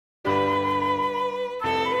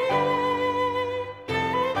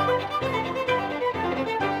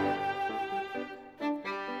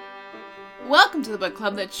Welcome to the book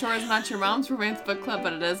club that sure is not your mom's romance book club,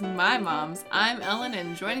 but it is my mom's. I'm Ellen,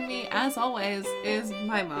 and joining me, as always, is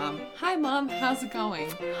my mom. Hi, Mom. How's it going?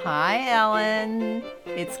 Hi, Ellen.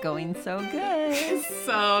 It's going so good.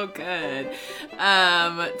 So good.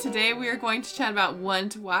 Today we are going to chat about One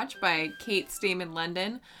to Watch by Kate Stayman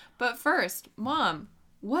London. But first, Mom,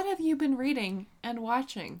 what have you been reading and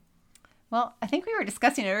watching? Well, I think we were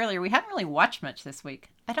discussing it earlier. We haven't really watched much this week.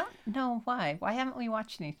 I don't know why. Why haven't we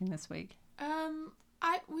watched anything this week?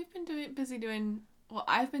 I've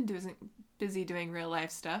been busy doing real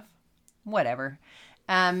life stuff. Whatever.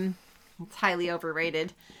 It's highly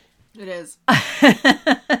overrated. It is.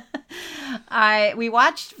 We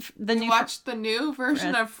watched the new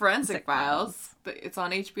version of Forensic Files. It's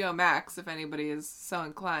on HBO Max if anybody is so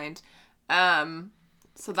inclined.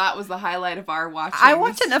 So that was the highlight of our watching. I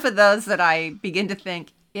watched enough of those that I begin to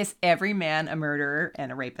think, is every man a murderer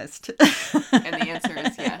and a rapist? And the answer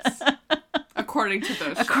is yes. According to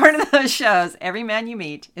those shows. According to those shows, every man you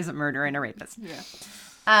meet is a murderer and a rapist. Yeah.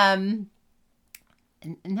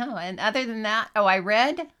 No, and other than that, I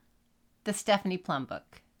read the Stephanie Plum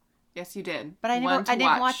book. Yes, you did. But I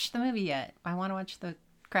didn't watch the movie yet. I want to watch the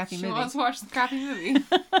crappy movie. She wants to watch the crappy movie.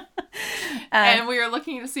 And we were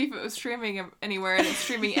looking to see if it was streaming anywhere, and it's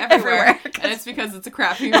streaming everywhere. And it's because it's a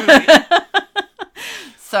crappy movie.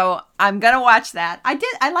 So I'm going to watch that. I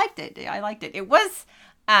liked it. It was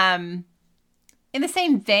in the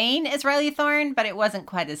same vein as Riley Thorne, but it wasn't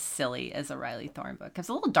quite as silly as a Riley Thorne book. It was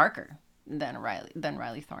a little darker than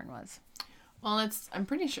Riley Thorne was. Well, I'm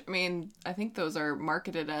pretty sure, I think those are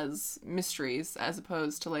marketed as mysteries as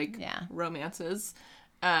opposed to romances.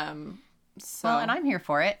 Well, and I'm here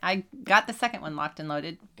for it. I got the second one locked and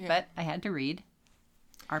loaded, but I had to read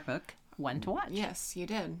our book, One to Watch. Yes, you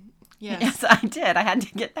did. Yes, I did. I had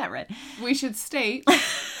to get that read. We should state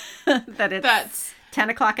that's 10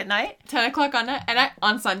 o'clock at night. 10 o'clock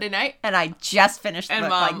on Sunday night. And I just finished the book.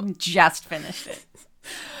 Mom, just finished it.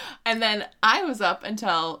 And then I was up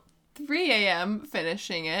until 3 a.m.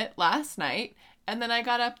 finishing it last night. And then I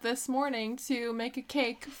got up this morning to make a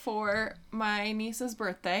cake for my niece's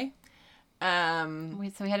birthday. So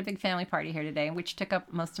we had a big family party here today, which took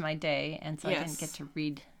up most of my day. And so I didn't get to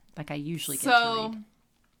read like I usually get to read.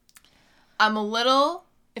 I'm a little,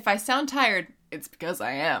 if I sound tired, it's because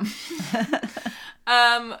I am.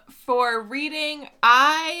 For reading,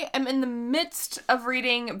 I am in the midst of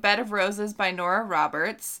reading Bed of Roses by Nora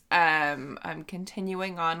Roberts. I'm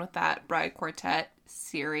continuing on with that Bride Quartet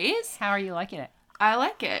series. How are you liking it? I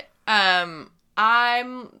like it. I'm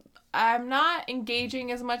not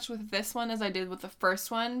engaging as much with this one as I did with the first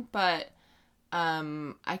one, but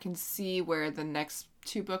I can see where the next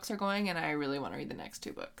two books are going, and I really want to read the next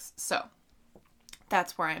two books. So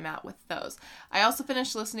that's where I'm at with those. I also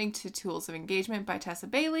finished listening to Tools of Engagement by Tessa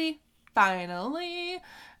Bailey. Finally.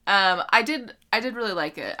 I did really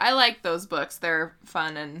like it. I like those books. They're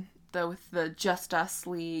fun, and with the Just Us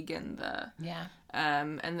League and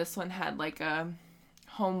and this one had like a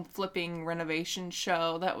home flipping renovation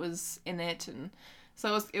show that was in it, and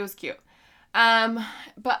so it was cute.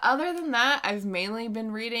 But other than that, I've mainly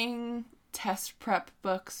been reading test prep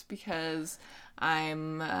books because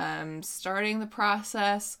I'm starting the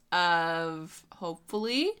process of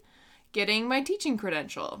hopefully getting my teaching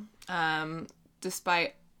credential.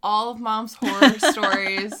 Despite all of Mom's horror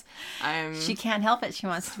stories, She can't help it. She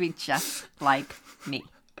wants to be just like me.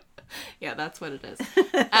 Yeah, that's what it is.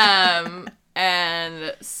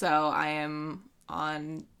 And so I am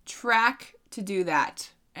on track to do that.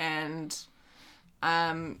 And,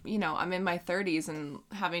 I'm in my 30s and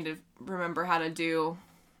having to remember how to do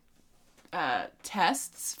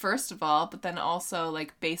tests, first of all, but then also,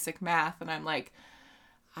 like, basic math. And I'm like,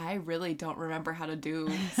 I really don't remember how to do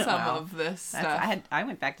some of this stuff. I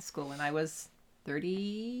went back to school when I was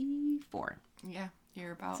 34. Yeah,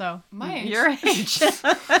 you're about my age. Your age.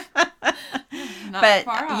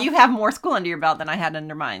 But you have more school under your belt than I had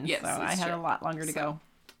under mine. Yes, so I had a lot longer to go.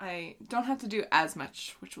 I don't have to do as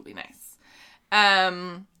much, which will be nice.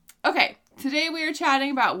 Okay, today we are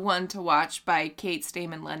chatting about One to Watch by Kate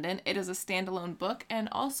Stayman London. It is a standalone book and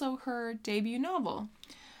also her debut novel.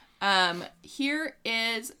 Here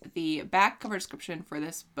is the back cover description for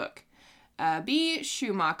this book. Bea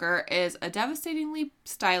Schumacher is a devastatingly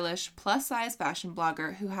stylish, plus-size fashion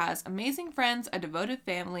blogger who has amazing friends, a devoted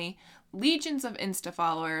family, legions of Insta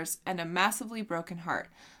followers, and a massively broken heart.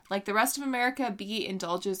 Like the rest of America, Bee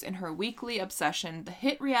indulges in her weekly obsession, the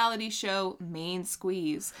hit reality show Main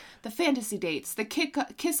Squeeze, the fantasy dates, the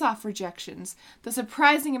kiss-off rejections, the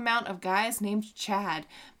surprising amount of guys named Chad.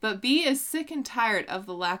 But Bee is sick and tired of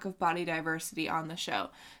the lack of body diversity on the show.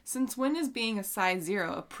 Since when is being a size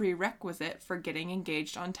 0 a prerequisite for getting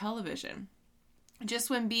engaged on television?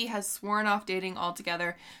 Just when Bee has sworn off dating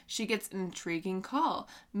altogether, she gets an intriguing call.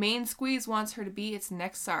 Main Squeeze wants her to be its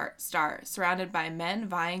next star, surrounded by men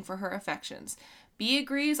vying for her affections. Bee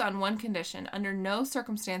agrees on one condition. Under no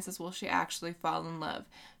circumstances will she actually fall in love.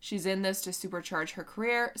 She's in this to supercharge her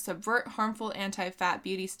career, subvert harmful anti-fat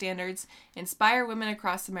beauty standards, inspire women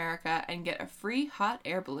across America, and get a free hot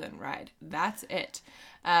air balloon ride. That's it.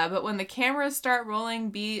 But when the cameras start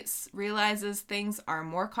rolling, Bee realizes things are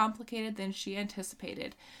more complicated than she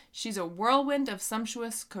anticipated. She's a whirlwind of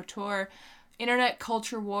sumptuous couture, internet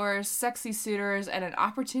culture wars, sexy suitors, and an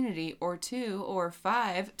opportunity, or 2 or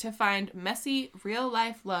 5, to find messy,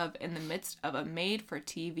 real-life love in the midst of a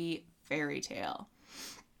made-for-TV fairy tale.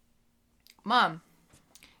 Mom,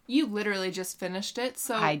 you literally just finished it,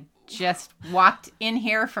 so... I just walked in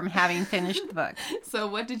here from having finished the book. So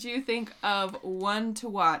what did you think of One to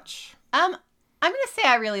Watch? I'm going to say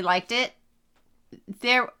I really liked it.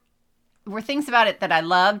 There were things about it that I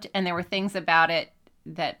loved, and there were things about it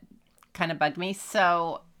that kind of bugged me.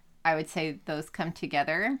 So I would say those come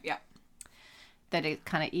together. Yeah. That it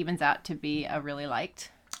kind of evens out to be a really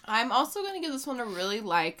liked. I'm also going to give this one a really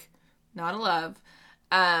like, not a love.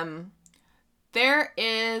 There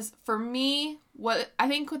is, for me, what I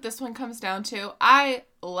think what this one comes down to, I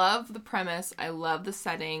love the premise. I love the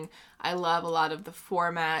setting. I love a lot of the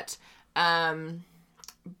format.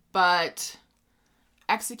 But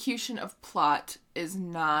execution of plot is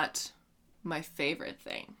not my favorite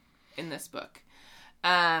thing in this book.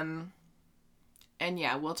 And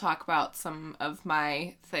yeah, we'll talk about some of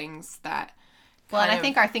my things that... Well, and I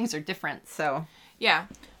think our things are different, so... Yeah.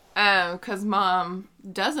 Because Mom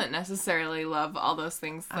doesn't necessarily love all those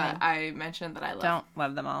things that I mentioned that I love. Don't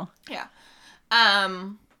love them all. Yeah.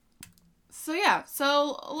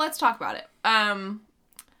 So let's talk about it.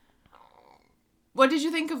 What did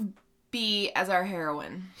you think of Bee as our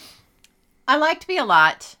heroine? I liked Bee a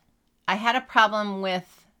lot. I had a problem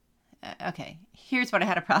with... okay, here's what I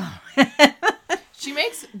had a problem with. She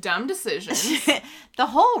makes dumb decisions. The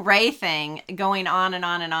whole Ray thing going on and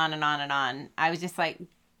on and on and on and on. I was just like...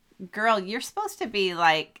 Girl, you're supposed to be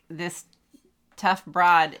like this tough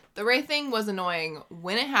broad. The Ray thing was annoying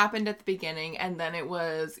when it happened at the beginning, and then it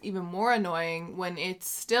was even more annoying when it's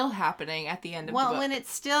still happening at the end of the book. Well, when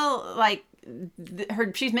it's still like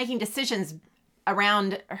she's making decisions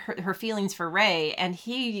around her feelings for Ray, and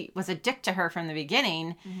he was a dick to her from the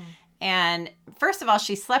beginning. Mm-hmm. And first of all,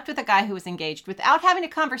 she slept with a guy who was engaged without having a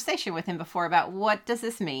conversation with him before about what does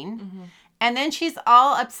this mean. Mm-hmm. And then she's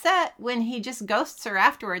all upset when he just ghosts her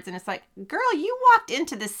afterwards. And it's like, girl, you walked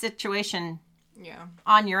into this situation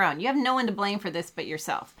on your own. You have no one to blame for this but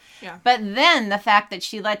yourself. Yeah. But then the fact that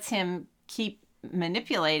she lets him keep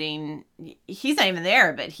manipulating, he's not even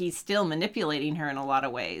there, but he's still manipulating her in a lot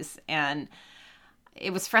of ways. And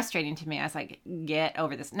it was frustrating to me. I was like, get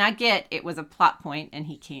over this. Now, it was a plot point, and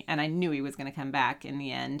he can't, and I knew he was going to come back in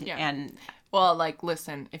the end. Yeah. And... Well, like,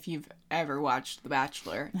 listen, if you've ever watched The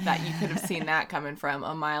Bachelor, that you could have seen that coming from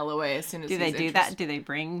a mile away as soon as do they do that? Do they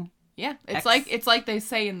bring? Yeah, it's like they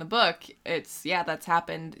say in the book. That's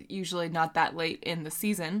happened usually not that late in the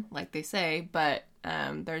season, like they say, but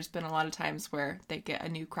there's been a lot of times where they get a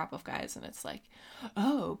new crop of guys, and it's like,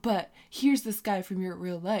 oh, but here's this guy from your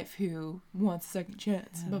real life who wants a second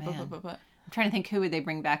chance. Oh, I'm trying to think who would they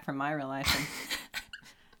bring back from my real life.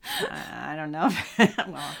 I don't know.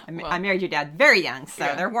 I married your dad very young,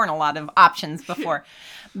 so there weren't a lot of options before.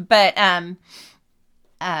 But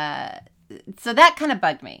so that kind of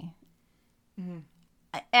bugged me. Mm-hmm.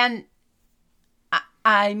 And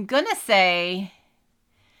I'm going to say,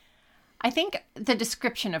 I think the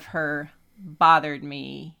description of her bothered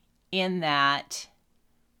me in that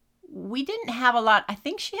we didn't have a lot. I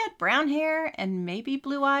think she had brown hair and maybe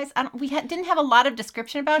blue eyes. Didn't have a lot of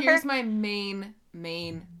description about her. Here's my main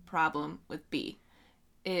problem with Bee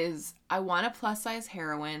is I want a plus size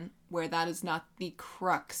heroine where that is not the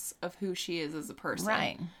crux of who she is as a person.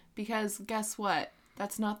 Right. Because guess what?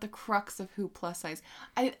 That's not the crux of who plus size.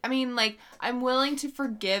 I mean, like, I'm willing to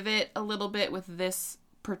forgive it a little bit with this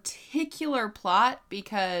particular plot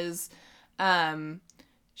because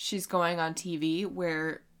she's going on TV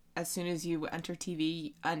where as soon as you enter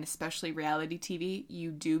TV, and especially reality TV,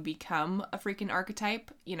 you do become a freaking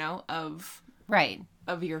archetype, of... Right.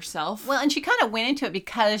 Of yourself. Well, and she kind of went into it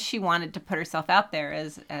because she wanted to put herself out there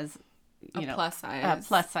as plus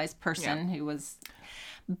size person who was,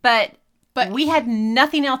 but we had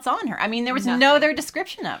nothing else on her. I mean, there was no other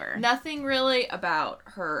description of her. Nothing really about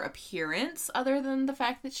her appearance other than the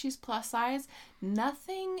fact that she's plus size.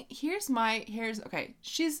 Nothing. Okay.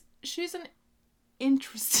 She's an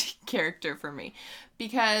interesting character for me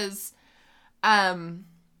because,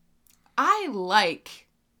 I like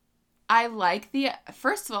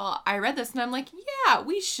first of all, I read this and I'm like, yeah,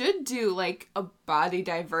 we should do like a body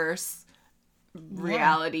diverse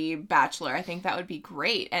reality Bachelor. I think that would be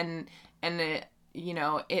great. And it,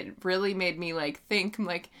 it really made me like think, I'm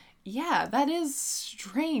like, yeah, that is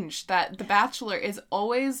strange that the Bachelor is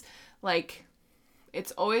always like,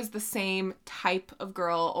 it's always the same type of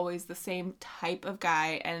girl, always the same type of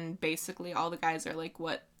guy. And basically all the guys are like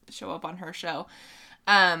what show up on her show.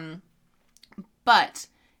 But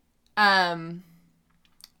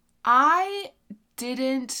I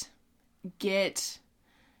didn't get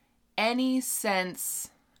any sense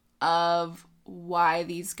of why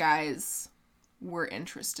these guys were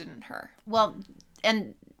interested in her. Well,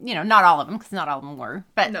 and, not all of them, because not all of them were.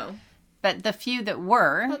 But no. But the few that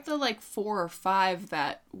were. But the, 4 or 5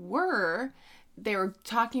 that were, they were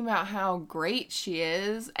talking about how great she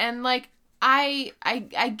is. And, I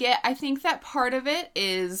think that part of it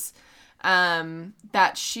is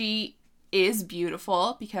that she is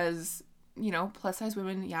beautiful because, plus size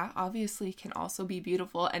women, yeah, obviously can also be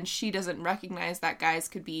beautiful. And she doesn't recognize that guys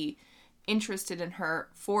could be interested in her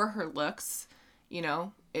for her looks.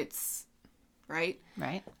 It's right.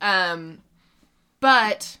 Right.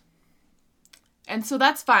 But, and so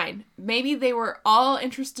that's fine. Maybe they were all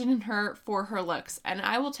interested in her for her looks, and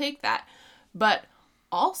I will take that. But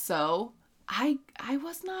also, I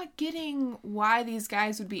was not getting why these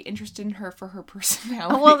guys would be interested in her for her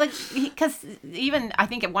personality. Well, because even, I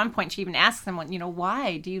think at one point she even asked someone,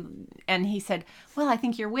 why do you, and he said, well, I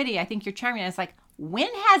think you're witty, I think you're charming. And it's like, when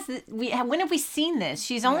have we seen this?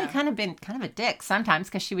 She's only kind of been kind of a dick sometimes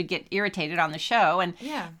because she would get irritated on the show.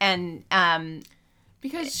 And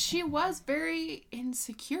because she was very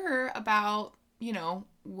insecure about,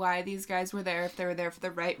 why these guys were there, if they were there for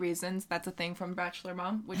the right reasons. That's a thing from Bachelor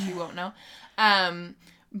Mom, which you won't know.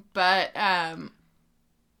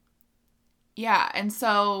 Yeah, and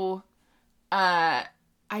so I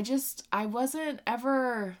wasn't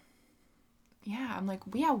ever, I'm like,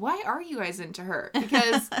 why are you guys into her?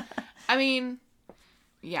 Because, I mean,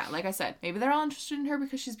 like I said, maybe they're all interested in her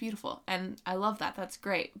because she's beautiful, and I love that. That's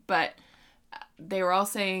great, but they were all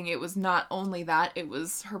saying it was not only that, it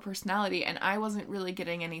was her personality, and I wasn't really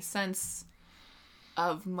getting any sense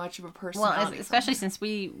of much of a personality. Well, especially since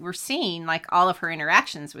we were seeing, all of her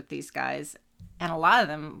interactions with these guys, and a lot of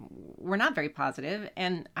them were not very positive,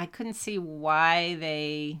 and I couldn't see why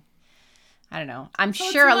they, I don't know. I'm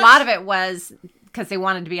sure a lot of it was because they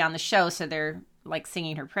wanted to be on the show, so they're,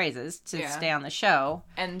 singing her praises to stay on the show.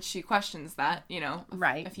 And she questions that,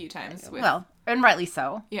 right. a few times. Well, and rightly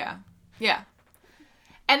so. Yeah. Yeah.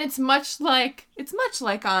 And it's much like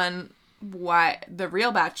on why The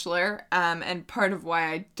Real Bachelor, and part of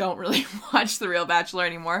why I don't really watch The Real Bachelor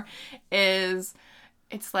anymore is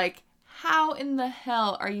it's like, how in the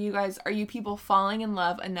hell are you people falling in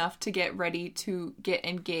love enough to get ready to get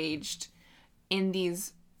engaged in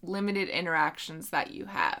these limited interactions that you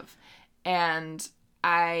have? And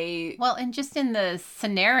and just in the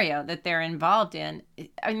scenario that they're involved in,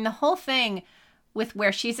 I mean, the whole thing with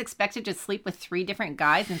where she's expected to sleep with 3 different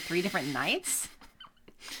guys in 3 different nights,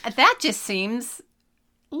 that just seems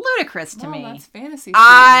ludicrous to me. That's fantasy.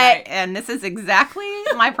 And this is exactly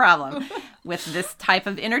my problem with this type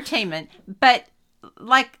of entertainment. But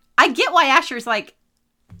I get why Asher's I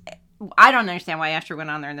don't understand why Asher went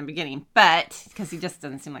on there in the beginning, but because he just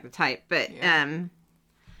doesn't seem like the type. But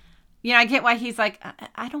I get why he's like,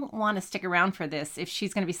 I don't want to stick around for this if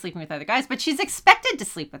she's going to be sleeping with other guys. But she's expected to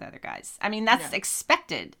sleep with other guys. I mean, that's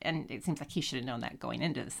expected. And it seems like he should have known that going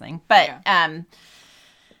into this thing. But I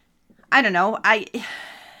don't know.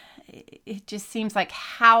 It just seems like,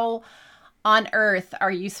 how on earth are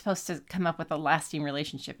you supposed to come up with a lasting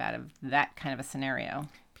relationship out of that kind of a scenario?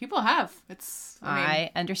 People have. I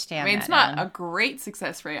understand. It's not a great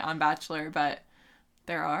success rate on Bachelor, but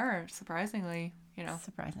there are, surprisingly.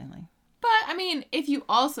 Surprisingly. But, I mean, if you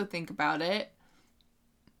also think about it,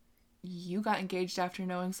 you got engaged after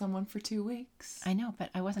knowing someone for 2 weeks. I know,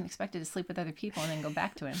 but I wasn't expected to sleep with other people and then go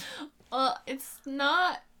back to him. Well, it's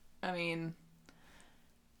not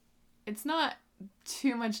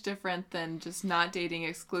too much different than just not dating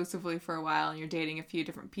exclusively for a while and you're dating a few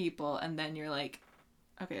different people and then you're like,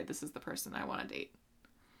 okay, this is the person I want to date.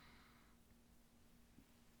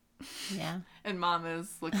 Yeah. And Mom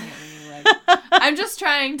is looking at me like, I'm just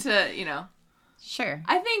trying to, Sure.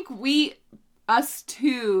 I think us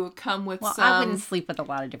two come with Well, some... I wouldn't sleep with a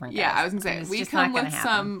lot of different guys. Yeah, I was going to say, we come with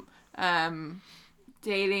some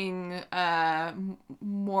dating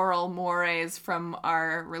moral mores from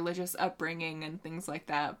our religious upbringing and things like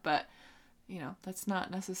that, but, that's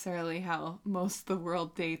not necessarily how most of the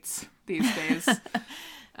world dates these days.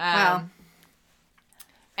 Well.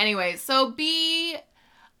 Anyway, so B,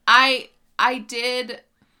 I did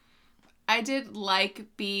like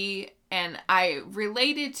B, and I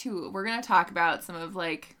related to, we're going to talk about some of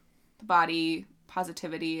like body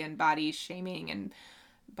positivity and body shaming and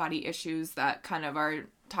body issues that kind of are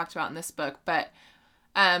talked about in this book, but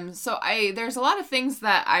so there's a lot of things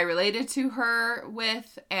that I related to her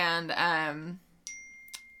with and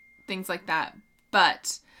things like that,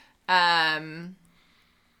 but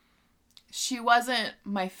she wasn't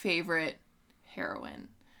my favorite heroine,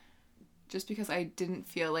 just because I didn't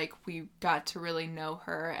feel like we got to really know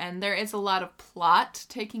her. And there is a lot of plot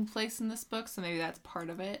taking place in this book, so maybe that's part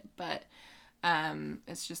of it. But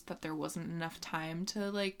it's just that there wasn't enough time to,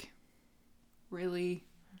 like, really...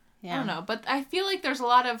 Yeah. I don't know. But I feel like there's a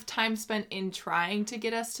lot of time spent in trying to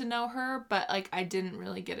get us to know her, but, like, I didn't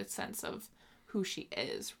really get a sense of who she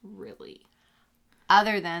is, really.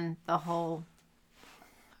 Other than the whole...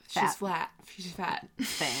 She's fat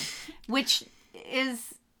thing, which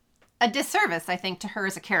is a disservice, I think, to her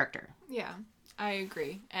as a character. Yeah, I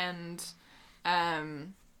agree. And,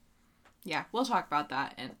 yeah, we'll talk about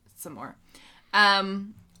that and some more.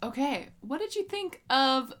 Okay, what did you think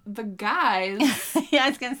of the guys? Yeah, I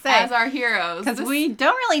was going to say. As our heroes. Because we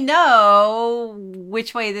don't really know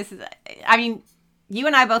which way this is. I mean, you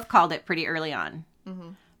and I both called it pretty early on.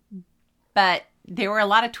 Mm-hmm. But there were a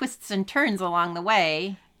lot of twists and turns along the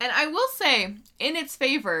way. And I will say, in its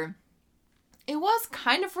favor, it was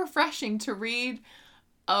kind of refreshing to read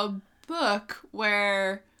a book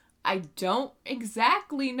where I don't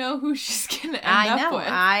exactly know who she's going to end up with.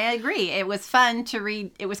 I agree. It was fun to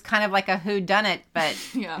read. It was kind of like a whodunit, but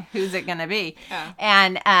yeah. Who's it going to be? Yeah.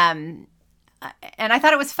 And I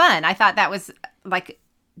thought it was fun. I thought that was like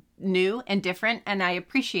new and different, and I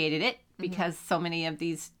appreciated it because so many of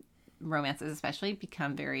these romances especially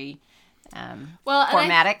become very...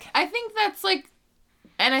 formatic. I think that's like,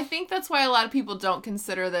 and I think that's why a lot of people don't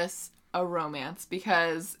consider this a romance,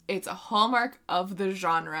 because it's a hallmark of the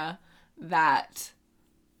genre that,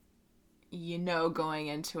 going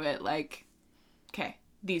into it, like, okay,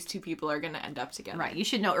 these two people are going to end up together. Right. You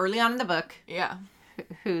should know early on in the book. Yeah.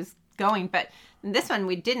 Who's going, but this one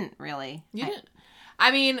we didn't really. You didn't.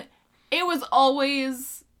 I mean, it was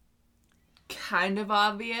always kind of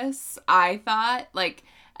obvious, I thought, like,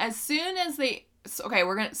 as soon as they... Okay,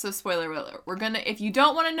 spoiler alert. If you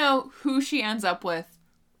don't want to know who she ends up with,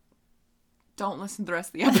 don't listen to the rest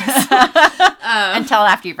of the episode. Until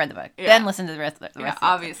after you've read the book. Yeah. Then listen to the rest of the Yeah,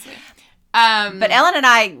 obviously. But Ellen and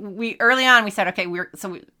I, early on, we said, okay,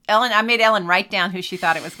 I made Ellen write down who she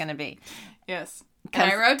thought it was going to be. Yes.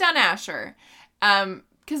 And I wrote down Asher.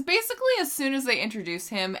 Because basically as soon as they introduce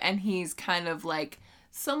him and he's kind of like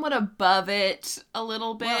somewhat above it a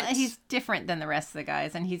little bit. Well, he's different than the rest of the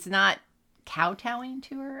guys, and he's not kowtowing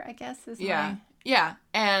to her, I guess, is Yeah. Yeah.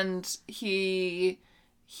 And he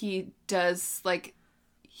does, like,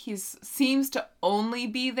 he seems to only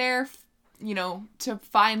be there, to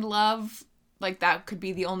find love. Like, that could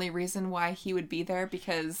be the only reason why he would be there,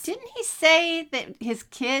 because... Didn't he say that his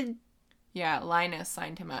kid... Yeah, Linus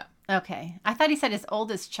signed him up. Okay. I thought he said his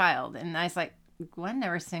oldest child, and I was like, Gwen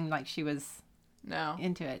never seemed like she was... No.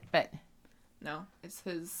 Into it, but... No, it's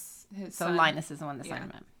his So son. Linus is the one that signed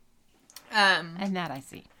him up. And that I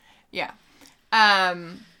see. Yeah.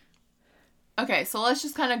 Okay, so let's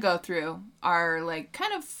just kind of go through our, like,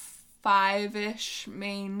 kind of 5-ish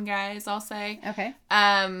main guys, I'll say. Okay.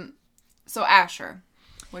 So Asher.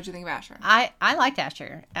 What'd you think of Asher? I liked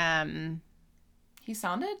Asher. He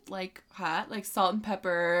sounded, like, hot. Like, salt and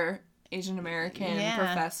pepper, Asian American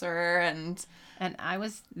professor, and I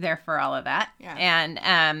was there for all of that. Yeah.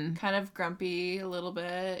 And kind of grumpy a little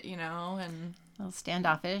bit, and a little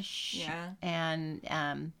standoffish. Yeah.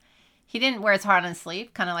 And he didn't wear his heart on his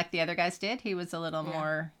sleeve, kind of like the other guys did. He was a little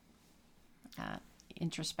more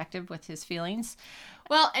introspective with his feelings.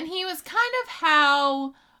 Well, and he was kind of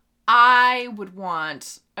how I would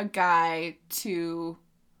want a guy to...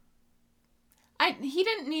 He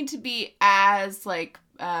didn't need to be as, like,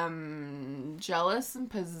 jealous and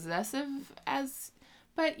possessive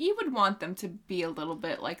but you would want them to be a little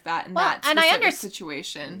bit like that in that specific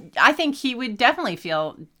situation. I think he would definitely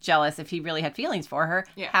feel jealous if he really had feelings for her.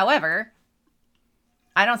 Yeah. However,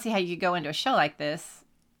 I don't see how you could go into a show like this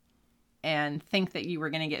and think that you were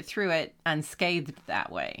going to get through it unscathed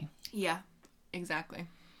that way. Yeah, exactly.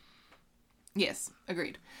 Yes,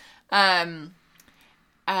 agreed.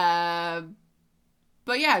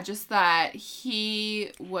 But yeah, just that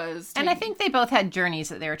he was... And I think they both had journeys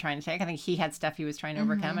that they were trying to take. I think he had stuff he was trying to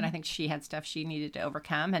overcome, and I think she had stuff she needed to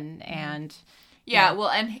overcome, and yeah, well,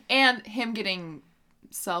 and him getting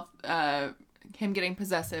him getting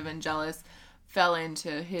possessive and jealous fell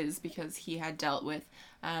into his, because he had dealt with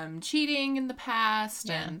cheating in the past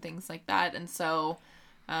and things like that, and so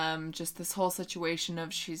just this whole situation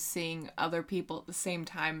of she's seeing other people at the same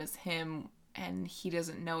time as him, and he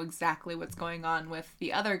doesn't know exactly what's going on with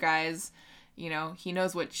the other guys. You know, he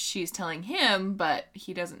knows what she's telling him, but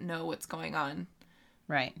he doesn't know what's going on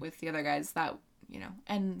right with the other guys. That, you know,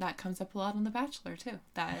 and that comes up a lot on The Bachelor too.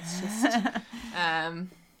 That's just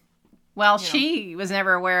well, she was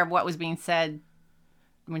never aware of what was being said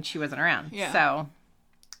when she wasn't around. Yeah. So,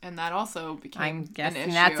 and that also became I'm guessing an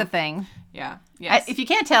issue. that's a thing. Yeah. Yes. If you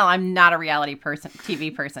can't tell, I'm not a reality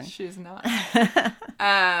TV person. She's not.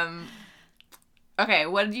 Okay,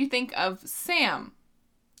 what did you think of Sam?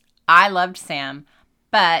 I loved Sam,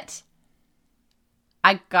 but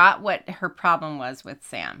I got what her problem was with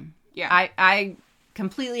Sam. Yeah. I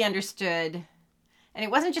completely understood. And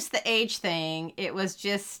it wasn't just the age thing. It was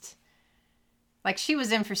just like she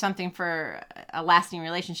was in for something, for a lasting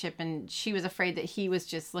relationship, and she was afraid that he was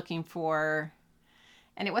just looking for...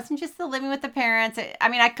 And it wasn't just the living with the parents. I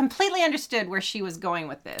mean, I completely understood where she was going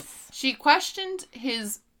with this. She questioned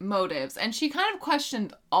his motives, and she kind of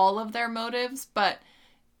questioned all of their motives, but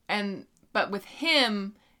with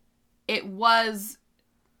him, it was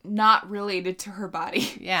not related to her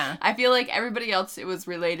body. Yeah. I feel like everybody else, it was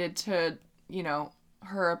related to, you know,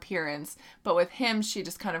 her appearance, but with him, she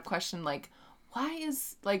just kind of questioned, like,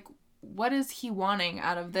 what is he wanting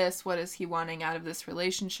out of this? What is he wanting out of this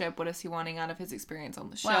relationship? What is he wanting out of his experience on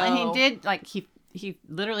the show? Well, and he did, like, he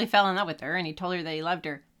literally fell in love with her, and he told her that he loved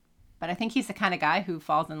her. But I think he's the kind of guy who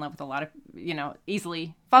falls in love with a lot of, you know,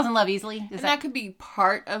 falls in love easily. And that could be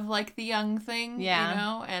part of, like, the young thing, yeah. You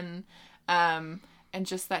know? And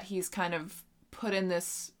just that he's kind of put in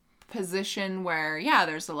this position where, yeah,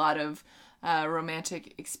 there's a lot of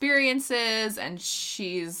romantic experiences, and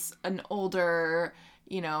she's an older,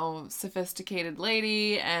 you know, sophisticated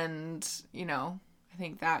lady, and, you know, I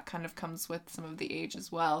think that kind of comes with some of the age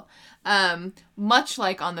as well. Much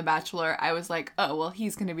like on The Bachelor, I was like, oh, well,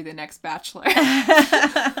 he's going to be the next Bachelor.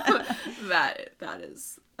 That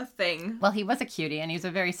is a thing. Well, he was a cutie, and he was a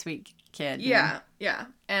very sweet kid. Yeah, yeah.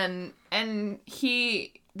 And they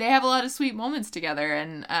have a lot of sweet moments together,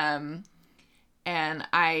 and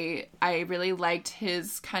I really liked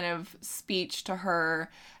his kind of speech to her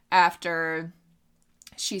after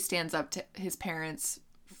she stands up to his parents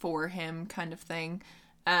for him, kind of thing.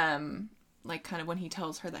 Like, kind of when he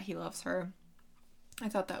tells her that he loves her. I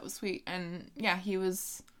thought that was sweet. And yeah, he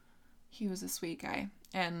was a sweet guy.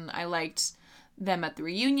 And I liked them at the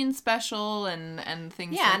reunion special and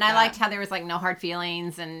things like that. Yeah, and I liked how there was, like, no hard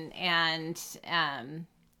feelings and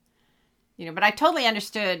you know, but I totally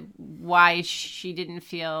understood why she didn't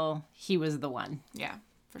feel he was the one. Yeah,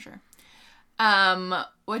 for sure.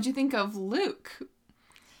 What'd you think of Luke?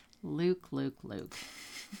 Luke.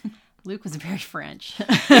 Luke was very French.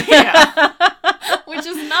 Yeah. Which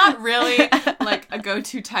is not really, like, a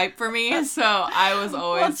go-to type for me, so I was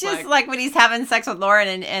always, it's just like when he's having sex with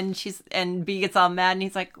Lauren and B gets all mad and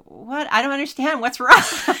he's like, what? I don't understand. What's wrong?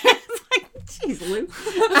 It's like, jeez, Luke.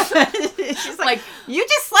 She's like, you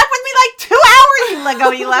just slept with me like 2 hours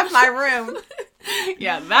ago. You left my room.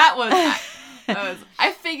 Yeah, that was,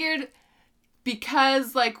 I figured...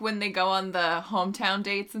 Because, like, when they go on the hometown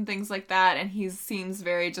dates and things like that, and he seems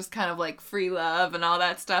very just kind of, like, free love and all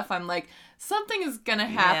that stuff, I'm like, something is gonna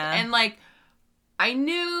happen. Yeah. And, like, I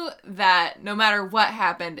knew that no matter what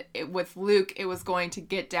happened with Luke, it was going to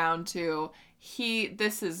get down to he's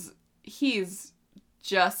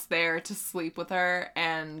just there to sleep with her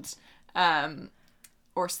and,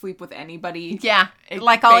 or sleep with anybody. Yeah.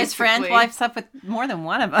 Like all his friends. Well, I've slept with more than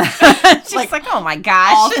one of them. She's like, oh my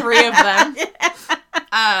gosh. All 3 of them.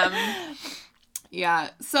 Yeah.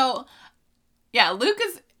 So, yeah, Luke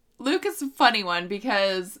is a funny one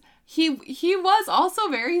because he was also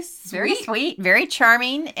very sweet. Very sweet, very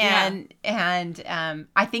charming, and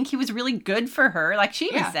I think he was really good for her. Like she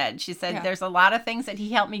even said. She said there's a lot of things that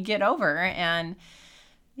he helped me get over, and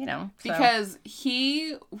you know, because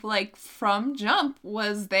he, like, from jump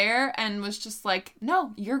was there and was just like,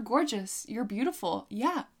 no, you're gorgeous, you're beautiful,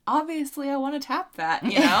 yeah, obviously I want to tap that,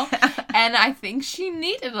 you know? And I think she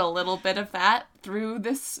needed a little bit of that through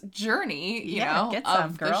this journey, you know? Get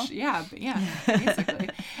some, girl. Yeah, basically.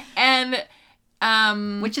 And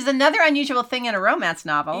which is another unusual thing in a romance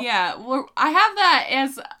novel. yeah, well, I have that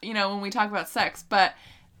as, you know, when we talk about sex, but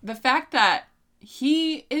the fact that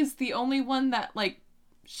he is the only one that, like,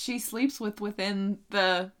 she sleeps with within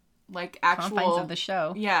the, like, actual confines of the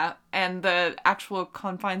show. Yeah, and the actual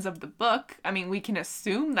confines of the book. I mean, we can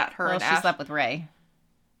assume that her and She Ash... slept with Ray.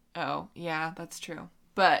 Oh, yeah, that's true.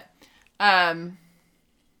 But, yeah,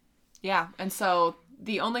 and so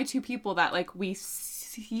the only two people that, like, we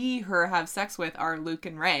see her have sex with are Luke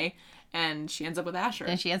and Ray, and she ends up with Asher.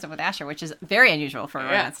 And she ends up with Asher, which is very unusual for a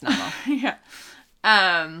romance novel. Yeah.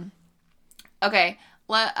 Okay.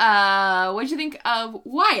 What'd you think of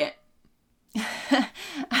Wyatt?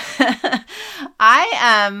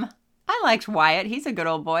 I liked Wyatt. He's a good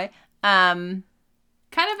old boy. Kind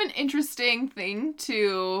of an interesting thing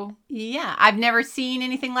to... Yeah, I've never seen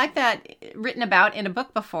anything like that written about in a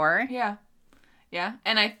book before. Yeah. Yeah,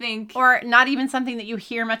 and I think... Or not even something that you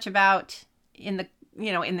hear much about in the,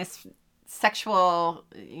 you know, in this sexual,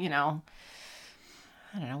 you know,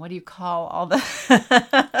 I don't know, what do you call all the...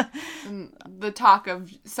 the talk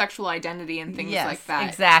of sexual identity and things like that.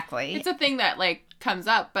 Exactly. It's a thing that, like, comes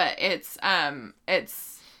up, but it's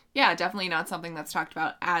yeah, definitely not something that's talked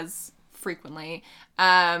about as frequently.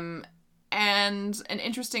 And an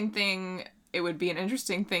interesting thing, it would be an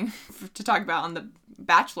interesting thing to talk about on The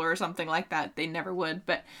Bachelor or something like that. They never would,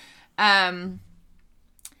 but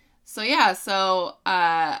so yeah, so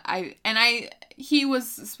he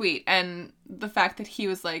was sweet, and the fact that he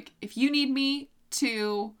was like, if you need me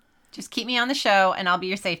to just keep me on the show and I'll be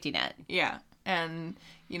your safety net. Yeah. And,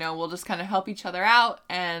 you know, we'll just kind of help each other out.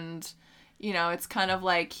 And, you know, it's kind of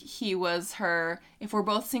like he was her, if we're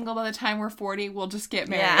both single by the time we're 40, we'll just get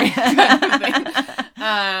married. Yeah. Kind of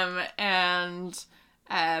thing.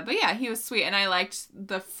 But yeah, he was sweet. And I liked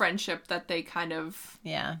the friendship that they kind of,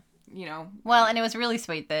 yeah, you know. Well, and it was really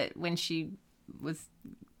sweet that when she was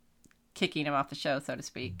kicking him off the show, so to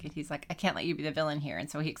speak, he's like, I can't let you be the villain here. And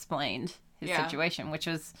so he explained his situation, which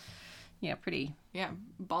was, you know, pretty... Yeah,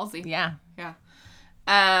 ballsy. Yeah. Yeah.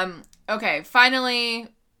 Okay, finally,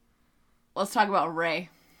 let's talk about Ray.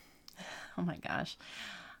 Oh my gosh.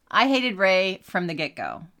 I hated Ray from the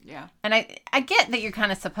get-go. Yeah. And I get that you're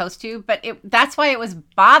kind of supposed to, but that's why it was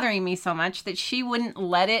bothering me so much that she wouldn't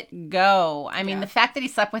let it go. I mean, the fact that he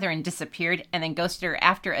slept with her and disappeared and then ghosted her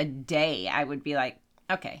after a day, I would be like,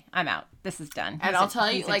 okay, I'm out. This is done. And I'll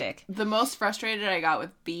tell you, like, the most frustrated I got with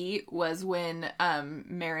B was when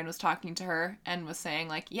Marin was talking to her and was saying,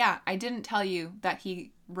 like, yeah, I didn't tell you that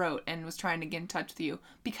he wrote and was trying to get in touch with you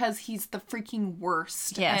because he's the freaking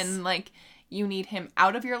worst. Yes. And, like, you need him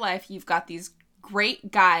out of your life. You've got these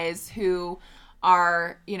great guys who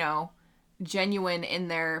are, you know, genuine in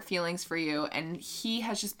their feelings for you, and he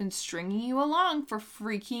has just been stringing you along for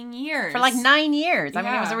freaking years. For like 9 years. I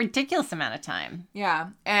mean, it was a ridiculous amount of time. Yeah.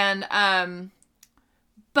 And,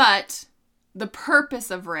 but the purpose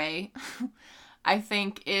of Ray, I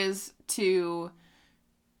think, is to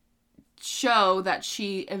show that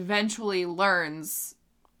she eventually learns,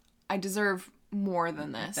 I deserve more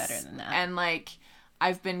than this. Better than that. And, like,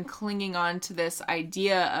 I've been clinging on to this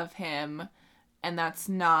idea of him, and that's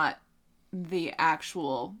not the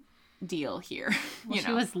actual deal here. Well,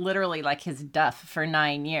 she was literally like his duff for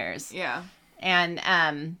 9 years. Yeah.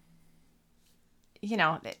 And, you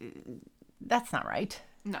know, that's not right.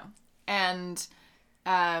 No. And,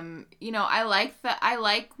 you know, I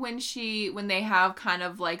like when they have kind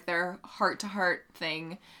of like their heart to heart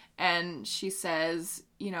thing, and she says,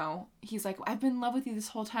 you know, he's like, I've been in love with you this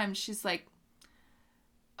whole time. She's like,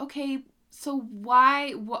 okay, so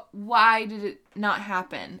why did it not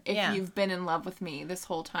happen if you've been in love with me this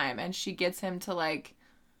whole time? And she gets him to, like,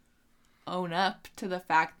 own up to the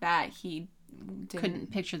fact that he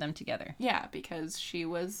couldn't picture them together. Yeah, because she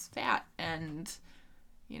was fat, and,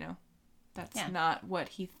 you know, that's not what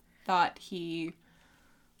he thought he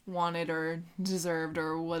wanted or deserved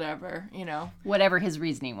or whatever, you know. Whatever his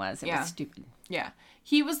reasoning was, it was stupid. Yeah.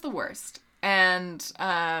 He was the worst. And,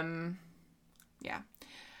 yeah.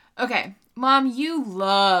 Okay, Mom, you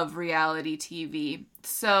love reality TV.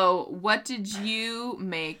 So what did you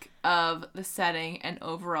make of the setting and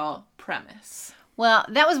overall premise? Well,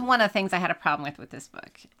 that was one of the things I had a problem with this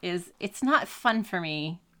book, is it's not fun for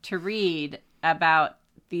me to read about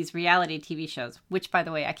these reality TV shows, which, by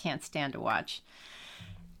the way, I can't stand to watch.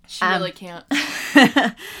 She really can't.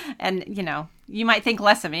 And, you know, you might think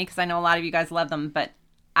less of me because I know a lot of you guys love them, but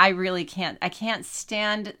I really can't. I can't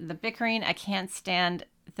stand the bickering. I can't stand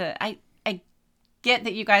get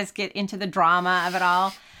that you guys get into the drama of it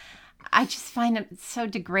all. I just find it so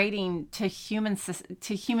degrading to human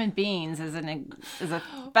beings which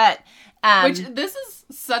this is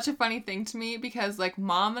such a funny thing to me because like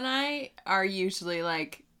Mom and I are usually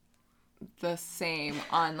like the same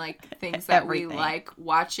on like things that we like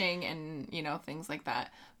watching and things like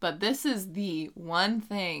that. But this is the one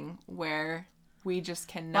thing where we just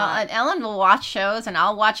cannot. Well, and Ellen will watch shows and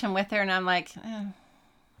I'll watch them with her and I'm like,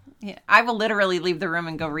 yeah, I will literally leave the room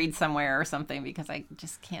and go read somewhere or something because I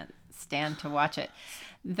just can't stand to watch it.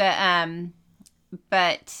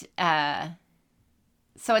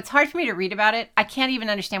 So it's hard for me to read about it. I can't even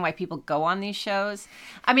understand why people go on these shows.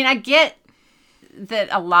 I mean, I get that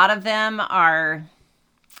a lot of them are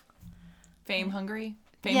fame hungry,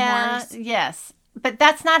 fame whores. Yes. But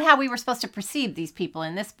that's not how we were supposed to perceive these people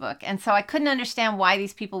in this book. And so I couldn't understand why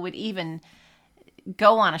these people would even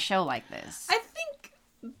go on a show like this. I think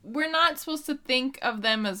we're not supposed to think of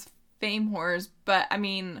them as fame whores, but I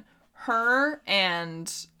mean, her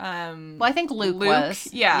and well, I think Luke was.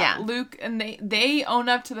 Yeah, Luke, and they own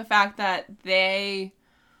up to the fact that they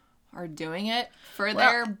are doing it for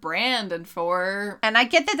their brand and for... And I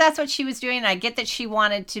get that that's what she was doing. And I get that she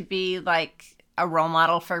wanted to be like a role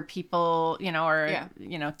model for people,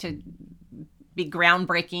 to be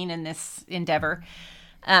groundbreaking in this endeavor.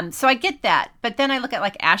 So I get that. But then I look at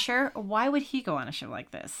like Asher. Why would he go on a show like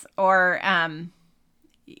this? Or,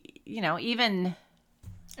 even...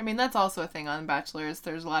 I mean, that's also a thing on Bachelors.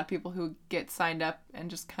 There's a lot of people who get signed up and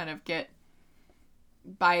just kind of get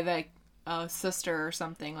by the sister or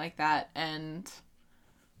something like that and,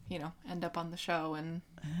 end up on the show. And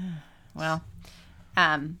well,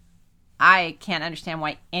 I can't understand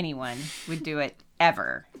why anyone would do it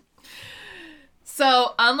ever.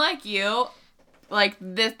 So, unlike you, like,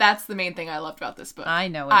 that's the main thing I loved about this book. I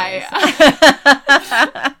know it is.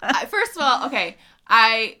 First of all, okay,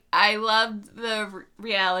 I loved the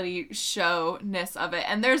reality show-ness of it.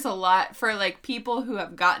 And there's a lot for, like, people who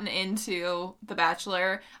have gotten into The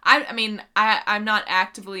Bachelor. I mean, I'm not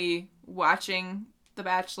actively watching The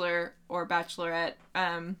Bachelor or Bachelorette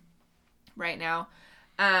right now.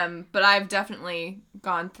 But I've definitely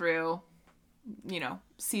gone through,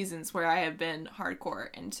 seasons where I have been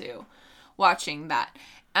hardcore into watching that.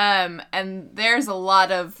 And there's a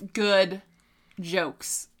lot of good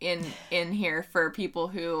jokes in here for people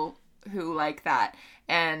who like that.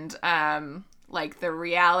 And like the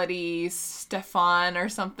reality Stefan or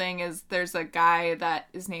something there's a guy that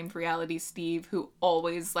is named Reality Steve who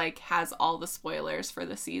always like has all the spoilers for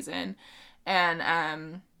the season.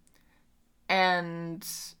 And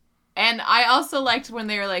I also liked when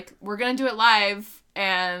they were like, we're gonna do it live.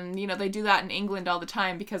 And, they do that in England all the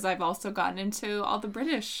time because I've also gotten into all the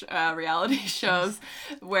British reality shows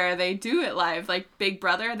where they do it live. Like Big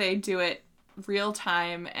Brother, they do it real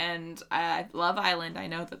time. And Love Island, I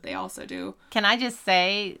know that they also do. Can I just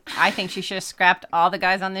say, I think she should have scrapped all the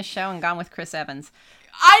guys on this show and gone with Chris Evans.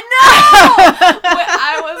 I know!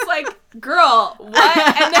 I was like, girl, what?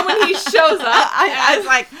 And then when he shows up, I was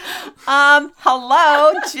like,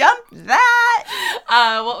 hello, jump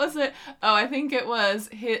that. What was it? Oh, I think it was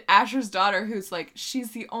Asher's daughter who's like,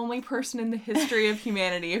 she's the only person in the history of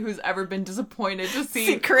humanity who's ever been disappointed to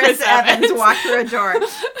see Chris Evans walk through a door. And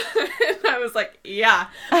I was like, yeah,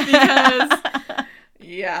 because...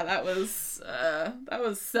 Yeah, that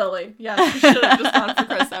was silly. Yeah, she should have just gone for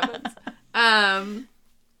Chris Evans.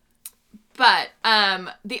 But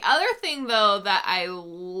the other thing, though, that I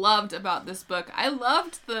loved about this book, I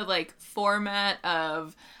loved the, like, format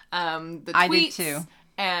of the tweets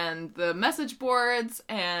and the message boards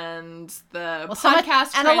and the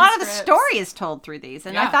podcast and a lot of the story is told through these.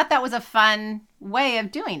 And I thought that was a fun way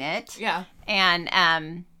of doing it. Yeah.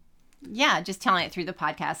 And, just telling it through the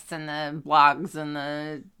podcasts and the blogs and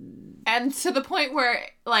And to the point where,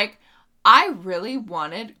 like... I really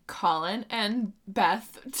wanted Colin and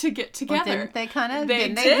Beth to get together. Well, didn't they kind of? They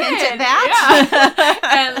hint did. at that?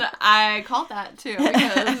 Yeah. And I called that too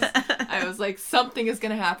because I was like, something is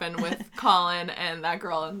going to happen with Colin and that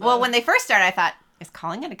girl. Well, when they first started, I thought, is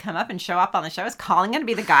Colin going to come up and show up on the show? Is Colin going to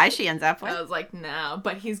be the guy she ends up with? I was like, no,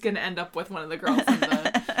 but he's going to end up with one of the girls in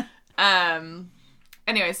the...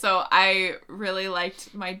 Anyway, so I really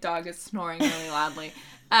liked... My dog is snoring really loudly.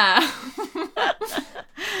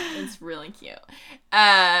 It's really cute.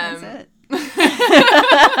 That's it.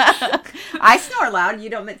 I snore loud. You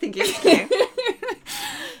don't think you're cute.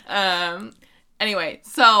 Anyway,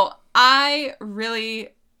 so I really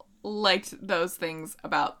liked those things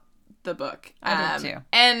about the book. I did too.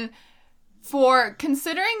 And for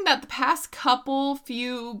considering that the past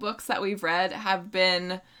few books that we've read have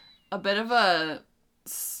been a bit of a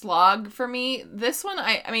slog for me. This one,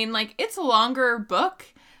 I mean, like, it's a longer book.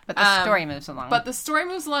 But the story moves along. But the story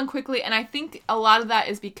moves along quickly, and I think a lot of that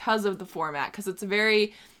is because of the format, because it's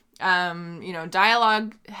very,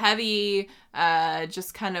 dialogue heavy,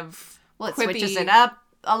 just kind of it quippy. switches it up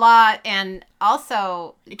a lot, and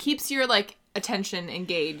also it keeps your, like, attention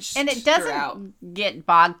engaged. And it doesn't throughout. Get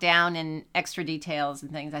bogged down in extra details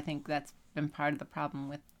and things. I think that's been part of the problem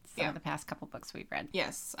with some of the past couple books we've read.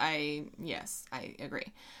 Yes, I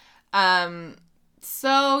agree.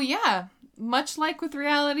 So yeah, much like with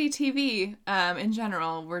reality TV, in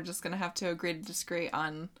general, we're just gonna have to agree to disagree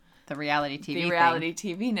on the reality TV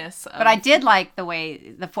TV-ness. But I did like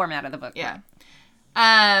the format of the book. Yeah.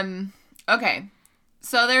 Okay.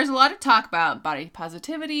 So there's a lot of talk about body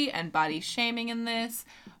positivity and body shaming in this.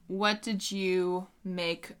 What did you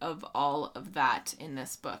make of all of that in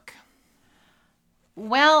this book?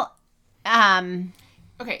 Well,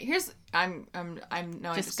 okay, here's I'm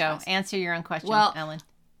just go answer your own question, well, Ellen.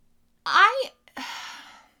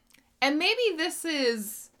 And maybe this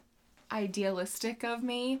is idealistic of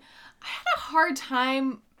me. I had a hard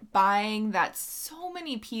time buying that so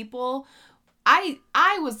many people. I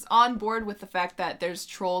was on board with the fact that there's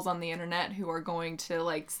trolls on the internet who are going to,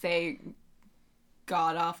 like, say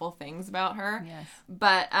god awful things about her. Yes.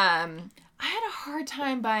 But I had a hard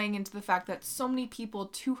time buying into the fact that so many people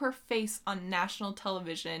to her face on national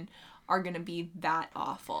television are going to be that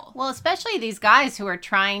awful. Well, especially these guys who are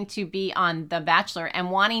trying to be on The Bachelor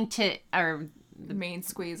and wanting to, or the main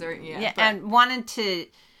squeezer, and wanting to,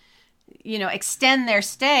 extend their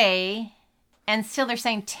stay, and still they're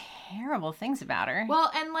saying terrible things about her. Well,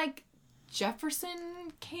 and, like,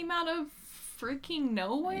 Jefferson came out of freaking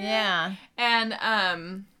nowhere. Yeah. And, I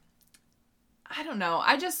don't know.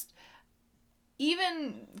 I just,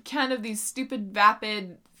 even kind of these stupid,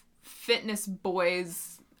 vapid fitness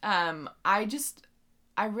boys, I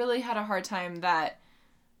really had a hard time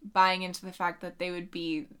buying into the fact that they would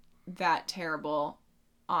be that terrible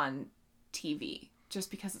on TV.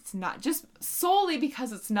 Just solely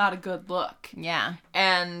because it's not a good look. Yeah.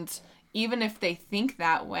 And even if they think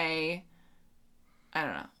that way, I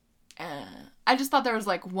don't know. I just thought there was,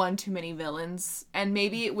 like, one too many villains. And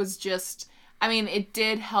maybe it was just, I mean, it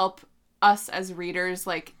did help us as readers,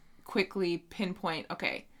 like, quickly pinpoint,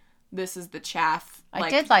 okay, this is the chaff. I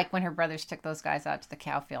did like when her brothers took those guys out to the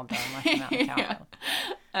cow field and left them out in the cow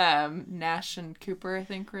field. Nash and Cooper, I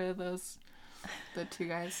think, were the two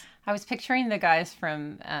guys. I was picturing the guys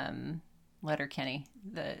from Letterkenny.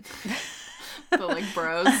 The like,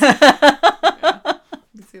 bros. Yeah,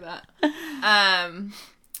 you can see that.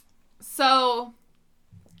 So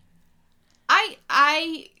I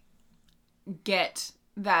get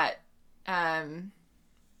that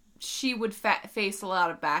she would face a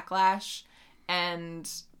lot of backlash, and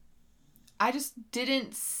I just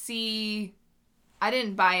didn't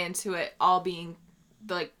buy into it all being,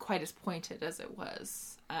 like, quite as pointed as it was.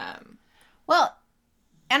 Well,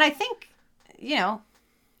 and I think,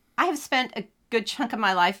 I have spent a good chunk of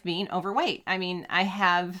my life being overweight. I mean, I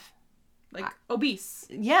have... Like, obese.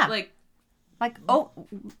 Yeah. Yeah.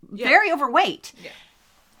 Very overweight. Yeah.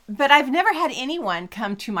 But I've never had anyone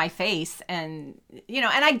come to my face and,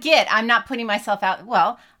 and I'm not putting myself out.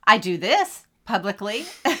 Well, I do this publicly,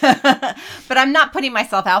 but I'm not putting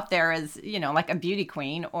myself out there as, like a beauty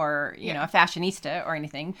queen or, a fashionista or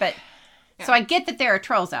anything. But so I get that there are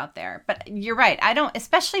trolls out there, but you're right. I don't,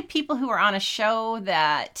 especially people who are on a show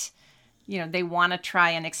that, they want to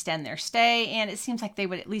try and extend their stay. And it seems like they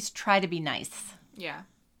would at least try to be nice. Yeah.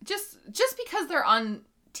 Just because they're on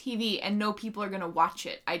TV and no people are going to watch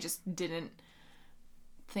it, I just didn't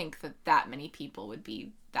think that many people would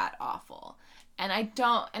be that awful. And I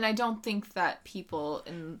don't think that people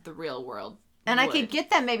in the real world would. I could get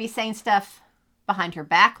them maybe saying stuff behind her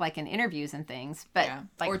back, like in interviews and things, but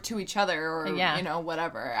like, or to each other, or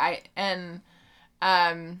whatever.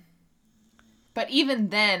 But even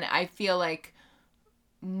then, I feel like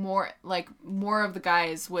more of the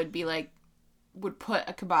guys would put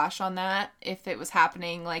a kibosh on that if it was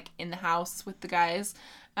happening, like, in the house with the guys,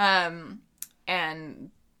 and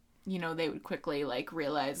they would quickly, like,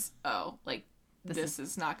 realize, oh, like, this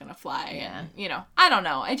is not gonna fly. Yeah. And I don't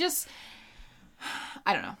know. I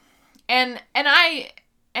don't know.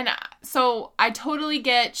 So I totally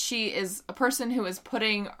get she is a person who is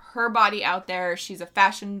putting her body out there. She's a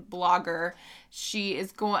fashion blogger.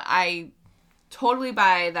 I totally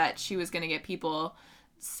buy that she was going to get people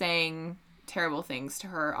saying terrible things to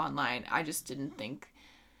her online. I just didn't think...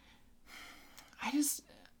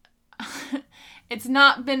 it's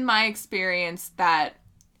not been my experience that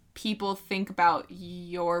people think about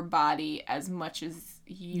your body as much as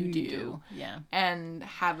you do. Yeah. And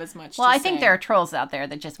have as much Well, to I think say. there are trolls out there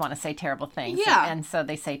that just want to say terrible things. Yeah. And so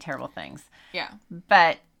they say terrible things. Yeah.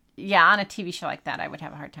 But yeah, on a TV show like that, I would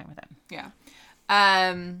have a hard time with it. Yeah.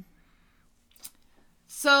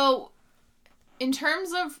 So in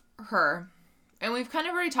terms of her, and we've kind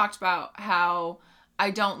of already talked about how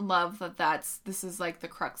I don't love that this is like the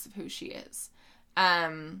crux of who she is. I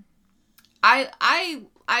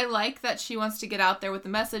like that she wants to get out there with the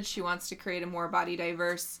message. She wants to create a more body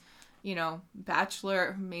diverse,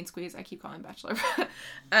 bachelor, main squeeze. I keep calling bachelor.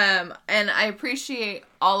 And I appreciate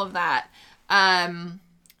all of that.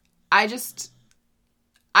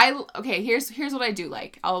 Okay, here's what I do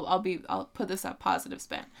like. I'll put this up positive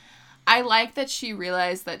spin. I like that she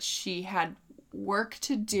realized that she had work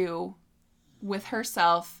to do with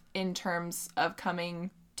herself in terms of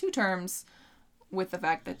coming to terms with the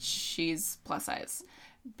fact that she's plus size.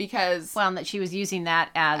 Because Well, and that she was using that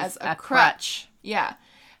as a crutch. Yeah.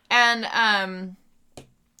 And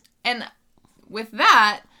with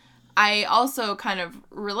that, I also kind of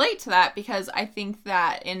relate to that because I think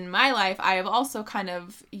that in my life, I have also kind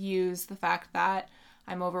of used the fact that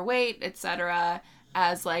I'm overweight, etc.,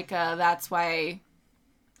 as like that's why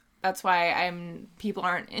people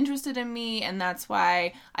aren't interested in me, and that's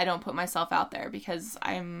why I don't put myself out there because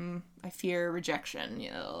I fear rejection,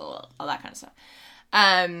 all that kind of stuff.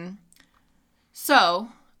 So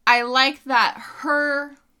I like that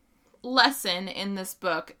her lesson in this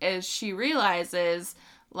book is she realizes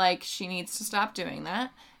like she needs to stop doing that,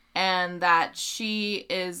 and that she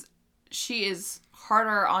is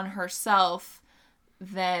harder on herself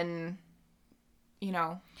than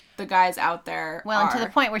the guys out there Well, are. and to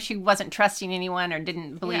the point where she wasn't trusting anyone or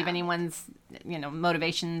didn't believe Yeah. anyone's,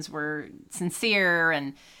 motivations were sincere,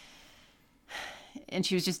 and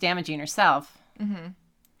she was just damaging herself. Mm-hmm.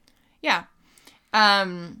 Yeah.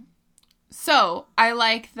 So I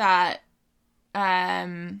like that.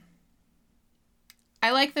 I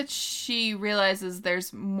like that she realizes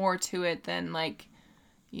there's more to it than like,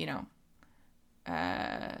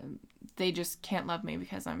 they just can't love me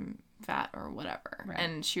because I'm fat or whatever. Right.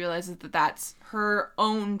 And she realizes that that's her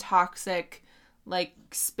own toxic, like,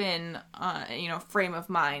 spin, frame of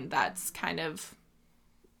mind that's kind of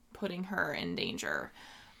putting her in danger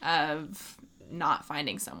of not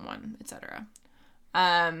finding someone, etc.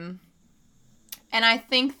 And I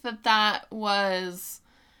think that was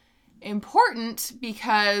important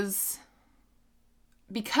because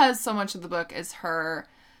so much of the book is her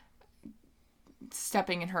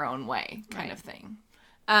stepping in her own way kind Right. of thing.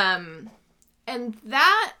 And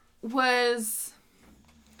that was,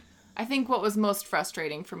 I think, what was most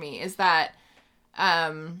frustrating for me is that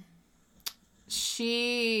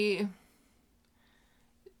she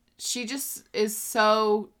just is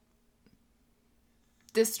so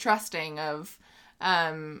distrusting of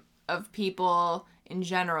people in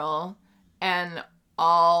general, and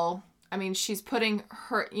she's putting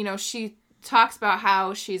her, she talks about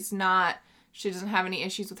how she doesn't have any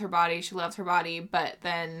issues with her body, she loves her body, but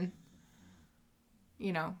then,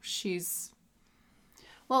 she's...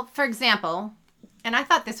 Well, for example, and I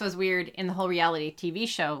thought this was weird in the whole reality TV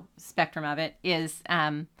show spectrum of it, is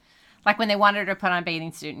like when they wanted her to put on a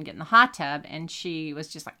bathing suit and get in the hot tub, and she was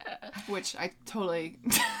just like... Which I totally...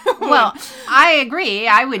 Well, I agree.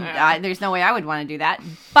 I would. There's no way I would want to do that.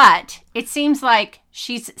 But it seems like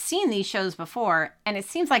she's seen these shows before, and it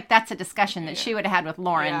seems like that's a discussion that she would have had with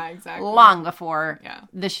Lauren long before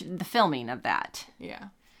the filming of that. Yeah.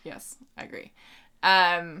 Yes, I agree.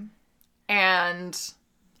 And I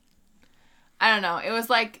don't know. It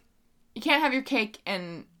was like, you can't have your cake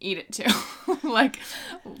and eat it too. Like,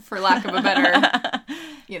 for lack of a better,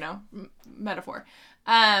 metaphor.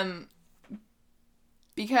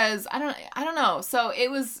 Because I don't know. So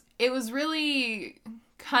it was really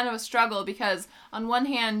kind of a struggle because on one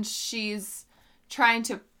hand she's trying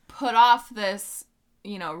to put off this,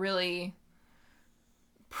 really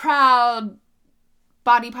proud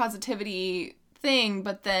body positivity thing,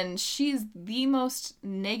 but then she's the most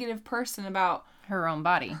negative person about her own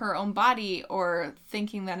body or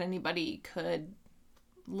thinking that anybody could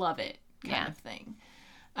love it kind of thing.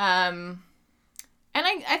 And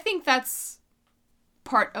I think that's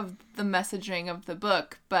part of the messaging of the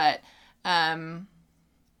book, but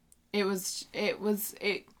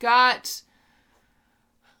it got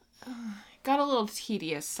a little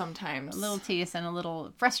tedious sometimes. A little tedious and a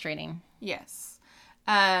little frustrating. Yes.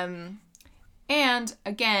 And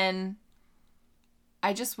again,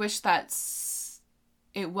 I just wish that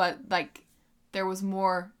it was like there was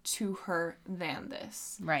more to her than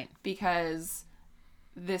this. Right. Because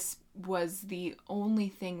this was the only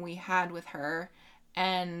thing we had with her,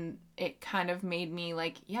 and it kind of made me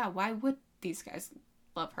like, yeah, why would these guys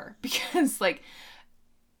love her? Because like,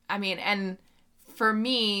 I mean, and for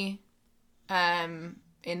me,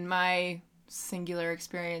 in my singular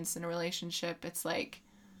experience in a relationship, it's like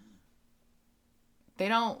they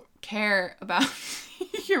don't care about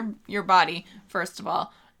your body, first of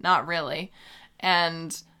all, not really.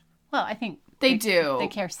 And well, I think they do. They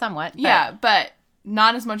care somewhat. But... yeah, but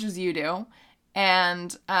not as much as you do.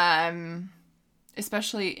 And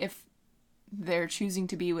especially if they're choosing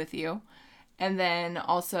to be with you. And then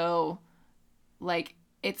also, like,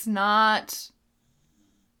 it's not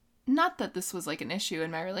that this was like an issue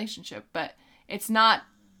in my relationship, but it's not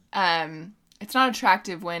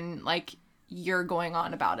attractive when like you're going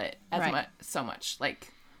on about it as so much.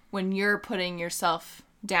 Like when you're putting yourself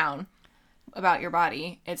down about your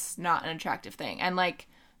body, it's not an attractive thing. And like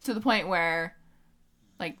to the point where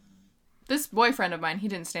like this boyfriend of mine, he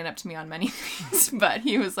didn't stand up to me on many things, but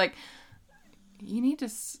he was like, you need to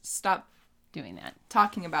stop doing that,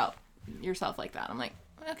 talking about yourself like that. I'm like,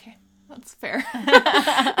 okay, that's fair.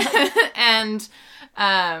 And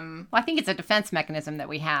well, I think it's a defense mechanism that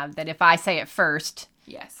we have, that if I say it first,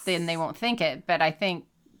 yes, then they won't think it. But I think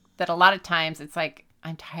that a lot of times it's like,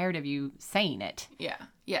 I'm tired of you saying it. Yeah.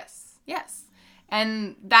 Yes.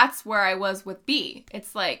 And that's where I was with B.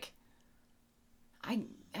 It's like, I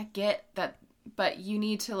get that, but you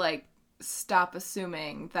need to like stop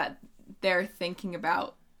assuming that they're thinking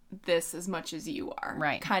about this as much as you are.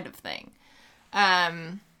 Right. Kind of thing.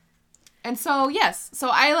 And so, yes. So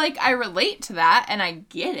I relate to that and I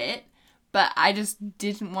get it, but I just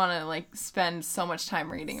didn't want to like spend so much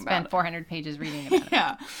time reading about it. Spend 400 pages reading about it.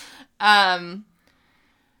 Yeah.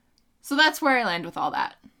 So that's where I land with all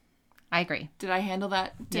that. I agree. Did I handle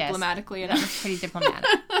that diplomatically enough? That was pretty diplomatic.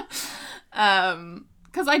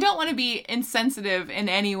 Because I don't want to be insensitive in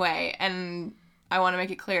any way, and I want to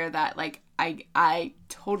make it clear that like I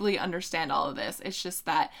totally understand all of this. It's just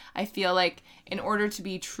that I feel like in order to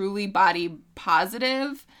be truly body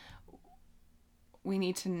positive, we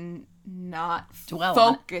need to not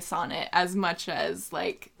focus on it as much as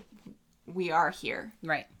like we are here.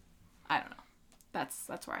 Right. I don't know.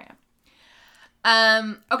 That's where I am.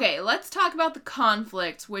 Okay, let's talk about the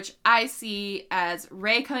conflict, which I see as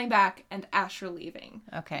Ray coming back and Asher leaving.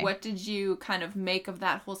 Okay. What did you kind of make of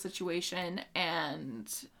that whole situation?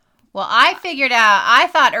 And well, I figured out, I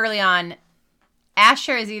thought early on,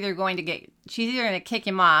 Asher is either going to she's either going to kick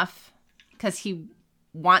him off because he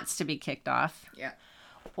wants to be kicked off. Yeah.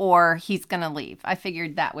 Or he's going to leave. I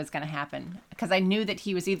figured that was going to happen because I knew that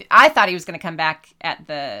he was I thought he was going to come back at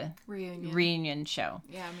the reunion show.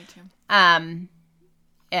 Yeah, me too. And,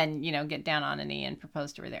 get down on a knee and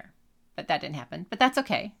propose to her there. But that didn't happen. But that's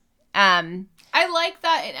okay. I like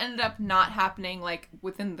that it ended up not happening, like,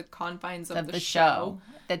 within the confines of the show.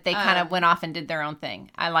 That they kind of went off and did their own thing.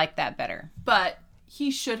 I like that better. But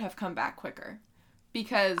he should have come back quicker.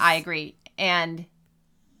 Because... I agree. And,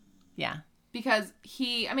 yeah. Because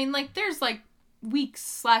there's, like,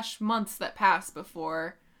 weeks/months that pass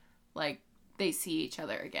before, like, they see each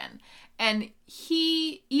other again. And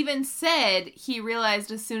he even said he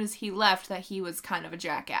realized as soon as he left that he was kind of a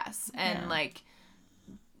jackass. And,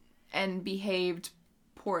 and behaved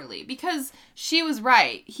poorly. Because she was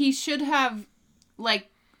right. He should have, like,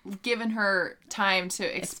 given her time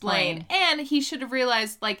to explain. And he should have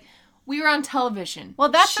realized, like... We were on television. Well,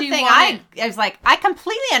 that's the thing. I was like, I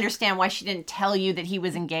completely understand why she didn't tell you that he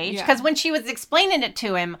was engaged. Because when she was explaining it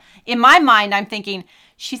to him, in my mind, I'm thinking,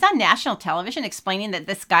 she's on national television explaining that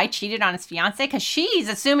this guy cheated on his fiancée because she's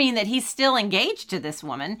assuming that he's still engaged to this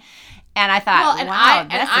woman. And I thought,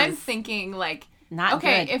 I'm thinking, like, not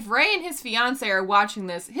okay, good. If Ray and his fiancée are watching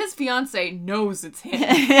this, his fiancée knows it's him.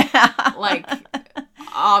 Like,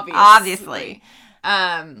 obviously.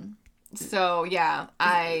 So, yeah,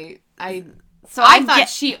 I thought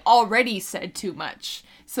she already said too much.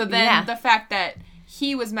 So then the fact that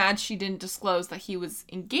he was mad she didn't disclose that he was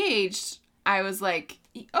engaged, I was like,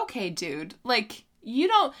 okay, dude. Like,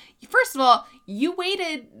 first of all, you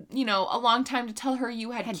waited, a long time to tell her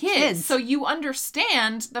you had kids. So you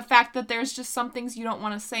understand the fact that there's just some things you don't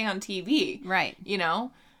want to say on TV. Right.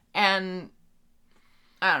 And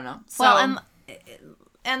I don't know. So, well,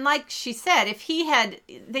 and like she said, they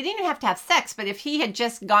didn't even have to have sex, but if he had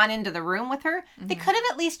just gone into the room with her, they could have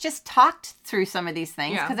at least just talked through some of these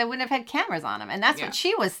things because they wouldn't have had cameras on them. And that's what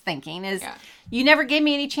she was thinking is, you never gave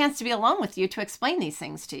me any chance to be alone with you to explain these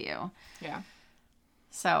things to you. Yeah.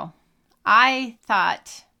 So I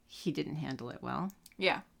thought he didn't handle it well.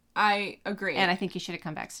 Yeah, I agree. And I think he should have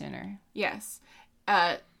come back sooner. Yes.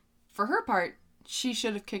 For her part, she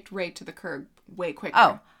should have kicked Ray to the curb way quicker.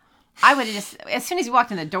 Oh, I would have just, as soon as he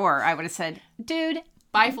walked in the door, I would have said, dude.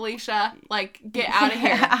 Bye, Felicia. Like, get out of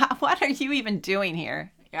here. What are you even doing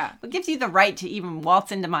here? Yeah. What gives you the right to even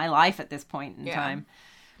waltz into my life at this point in time?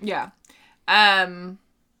 Yeah.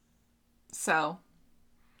 So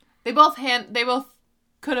they both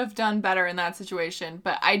could have done better in that situation,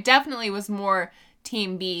 but I definitely was more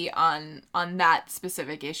Team B on that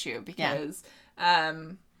specific issue because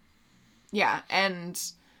and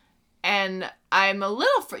I'm a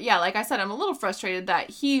little like I said, I'm a little frustrated that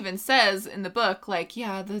he even says in the book, like,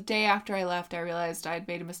 yeah, the day after I left I realized I'd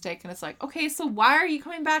made a mistake, and it's like, okay, so why are you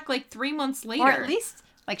coming back like 3 months later? Or at least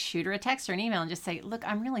like shoot her a text or an email and just say, look,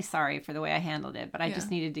 I'm really sorry for the way I handled it, but I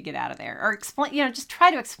just needed to get out of there. Or explain, just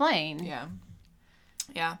try to explain.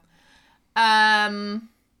 Yeah.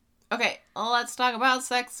 Okay, let's talk about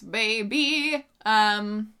sex, baby.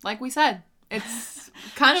 Like we said, it's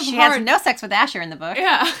kind of she hard. She has no sex with Asher in the book.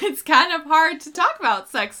 Yeah, it's kind of hard to talk about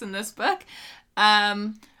sex in this book.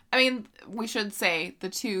 I mean, we should say the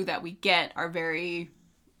two that we get are very,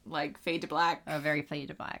 like, fade to black. Oh, very fade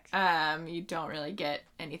to black. You don't really get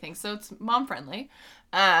anything, so it's mom-friendly.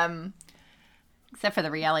 Except for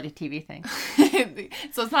the reality TV thing.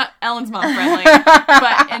 So it's not Ellen's mom-friendly,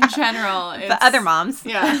 but in general, it's... The other moms.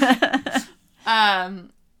 Yeah.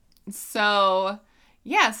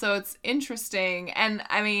 So it's interesting. And,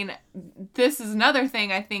 I mean, this is another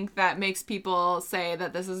thing I think that makes people say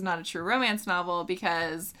that this is not a true romance novel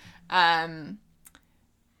because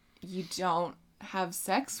you don't have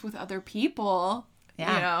sex with other people.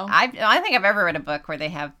 Yeah. I don't think I've ever read a book where they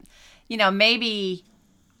have, maybe...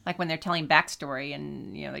 like when they're telling backstory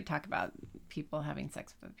and, they talk about people having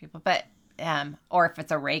sex with other people. But, or if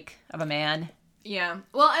it's a rake of a man. Yeah.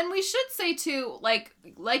 Well, and we should say, too, like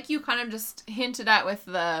you kind of just hinted at with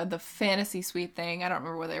the fantasy suite thing. I don't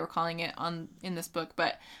remember what they were calling it in this book.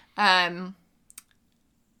 But I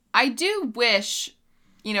do wish,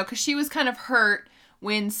 because she was kind of hurt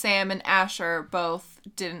when Sam and Asher both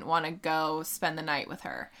didn't want to go spend the night with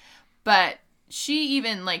her. But she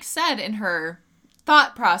even, said in her...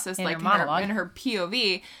 thought process, in like her in her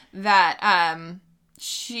POV, that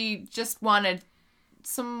she just wanted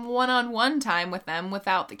some one-on-one time with them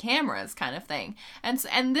without the cameras, kind of thing.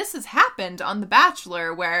 And this has happened on The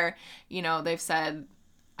Bachelor, where they've said,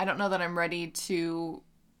 I don't know that I'm ready to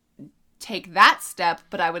take that step,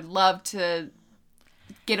 but I would love to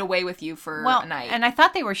get away with you for a night. And I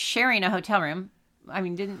thought they were sharing a hotel room. I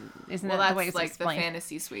mean, isn't that the way it's like explained? The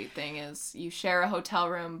fantasy suite thing is you share a hotel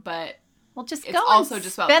room, but well, just it's go also and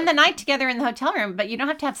just spend the night together in the hotel room, but you don't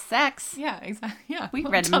have to have sex. Yeah, exactly. Yeah, we've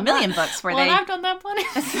read a million books where I've done that plenty.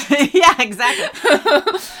 Yeah, exactly.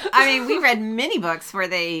 I mean, we read many books where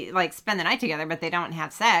they spend the night together, but they don't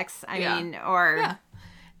have sex. Yeah.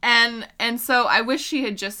 And so I wish she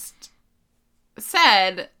had just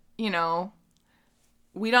said, we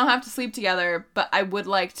don't have to sleep together, but I would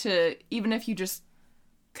like to, even if you just,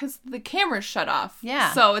 because the camera's shut off.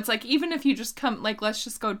 Yeah. So it's like, even if you just come, let's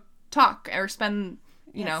just go talk or spend,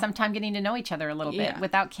 some time getting to know each other a little bit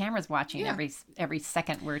without cameras watching every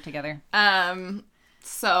second we're together.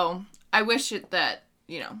 So I wish that,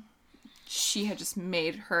 she had just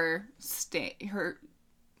made her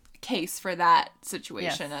case for that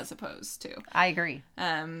situation as opposed to. I agree.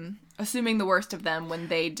 Assuming the worst of them when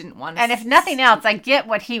they didn't want to. And if nothing else, I get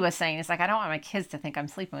what he was saying. It's like, I don't want my kids to think I'm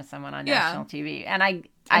sleeping with someone on national TV. And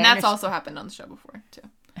that's also happened on the show before too.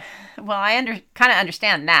 Well, I kind of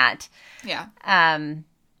understand that. Yeah.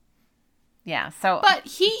 Yeah. So, but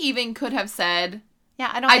he even could have said, "Yeah,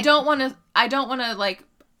 I don't want to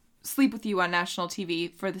sleep with you on national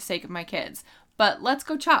TV for the sake of my kids, but let's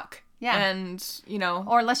go chuck." Yeah. And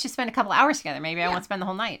or let's just spend a couple hours together. Maybe I won't spend the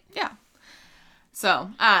whole night. Yeah. So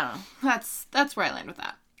I don't know. That's where I land with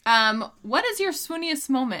that. What is your swooniest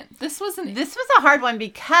moment? This was a hard one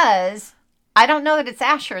because I don't know that it's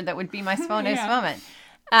Asher that would be my swooniest moment.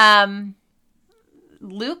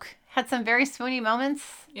 Luke had some very swoony moments.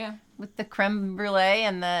 Yeah. With the creme brulee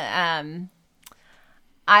and the,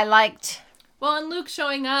 I liked. Well, and Luke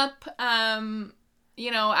showing up,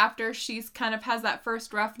 after she's kind of has that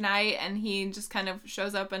first rough night and he just kind of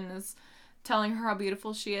shows up and is telling her how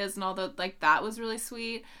beautiful she is and all that was really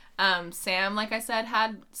sweet. Sam, like I said,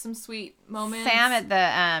 had some sweet moments. Sam at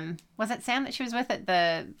the, was it Sam that she was with at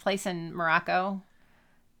the place in Morocco,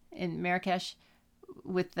 in Marrakesh?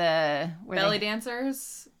 With the belly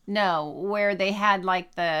dancers? No, where they had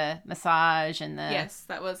the massage and the... Yes,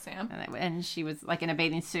 that was Sam. And she was in a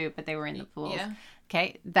bathing suit, but they were in the pool. Yeah.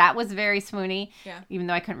 Okay, that was very swoony. Yeah. Even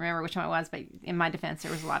though I couldn't remember which one it was, but in my defense,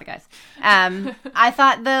 there was a lot of guys. I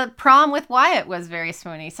thought the prom with Wyatt was very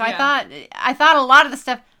swoony. So Yeah. I thought a lot of the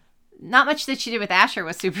stuff, not much that she did with Asher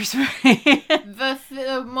was super swoony.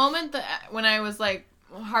 The moment that when I was like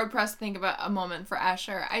hard pressed to think about a moment for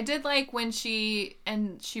Asher, I did like when she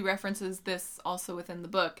references this also within the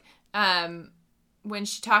book. When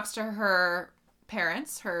she talks to her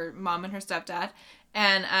parents, her mom and her stepdad.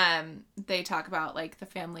 And they talk about, like, the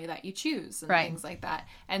family that you choose and things like that.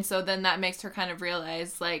 And so then that makes her kind of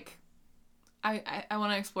realize, like, I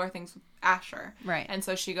want to explore things with Asher. Right. And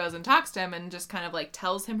so she goes and talks to him and just kind of, like,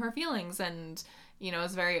 tells him her feelings and, you know,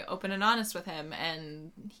 is very open and honest with him.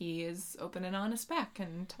 And he is open and honest back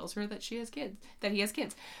and tells her that he has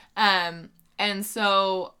kids. And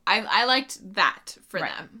so I liked that for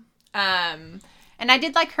them. And I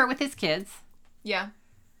did like her with his kids. Yeah.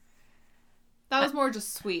 That was more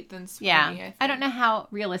just sweet than sweet. Yeah. I don't know how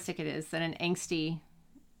realistic it is that an angsty,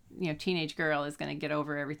 teenage girl is going to get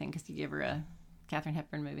over everything because you give her a Katharine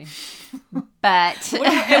Hepburn movie. But it would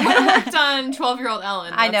have worked on 12-year-old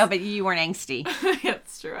Ellen. I know, but you weren't angsty.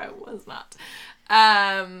 That's true. I was not.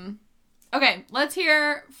 Okay, let's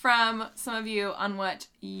hear from some of you on what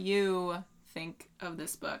you think of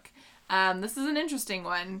this book. This is an interesting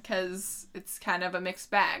one because it's kind of a mixed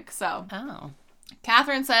bag. So. Oh.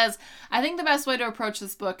 Catherine says, I think the best way to approach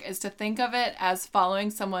this book is to think of it as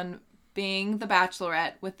following someone being the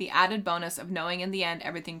Bachelorette with the added bonus of knowing in the end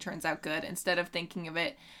everything turns out good instead of thinking of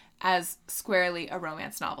it as squarely a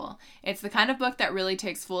romance novel. It's the kind of book that really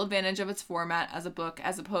takes full advantage of its format as a book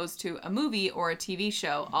as opposed to a movie or a TV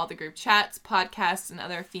show. All the group chats, podcasts, and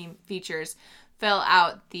other features fill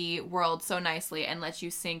out the world so nicely and let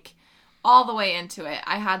you sink all the way into it.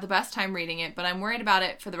 I had the best time reading it, but I'm worried about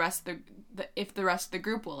it for the rest of if the rest of the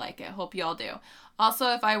group will like it. Hope y'all do.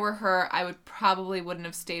 Also, if I were her, I wouldn't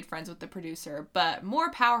have stayed friends with the producer, but more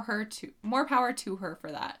power to her for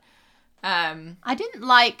that. I didn't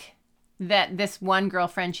like that this one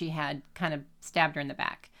girlfriend she had kind of stabbed her in the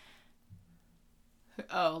back.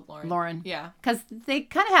 Oh, Lauren. Yeah. Because they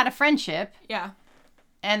kind of had a friendship. Yeah.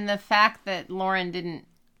 And the fact that Lauren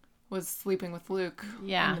was sleeping with Luke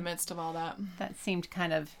in the midst of all that. That seemed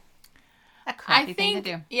kind of a crappy thing to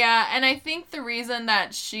do. Yeah, and I think the reason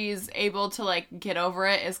that she's able to, like, get over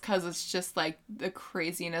it is because it's just, like, the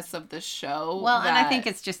craziness of the show. Well, and I think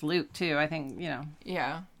it's just Luke, too. I think,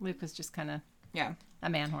 Yeah. Luke was just kind of a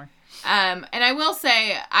man whore. And I will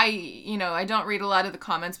say, I don't read a lot of the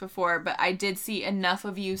comments before, but I did see enough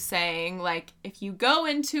of you saying, like, if you go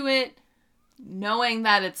into it knowing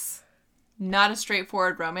that it's not a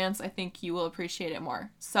straightforward romance, I think you will appreciate it more.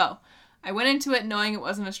 So, I went into it knowing it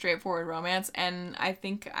wasn't a straightforward romance, and I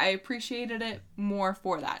think I appreciated it more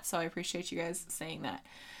for that. So I appreciate you guys saying that.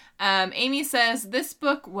 Amy says, this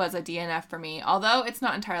book was a DNF for me, although it's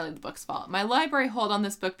not entirely the book's fault. My library hold on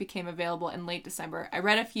this book became available in late December. I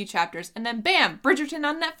read a few chapters, and then bam, Bridgerton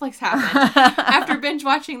on Netflix happened. After binge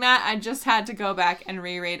watching that, I just had to go back and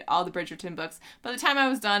reread all the Bridgerton books. By the time I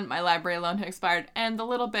was done, my library loan had expired, and the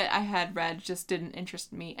little bit I had read just didn't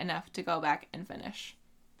interest me enough to go back and finish.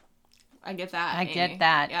 I get that. I get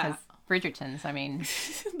that, because Bridgerton's,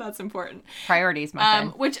 that's important. Priorities, my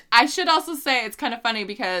friend. Which I should also say, it's kind of funny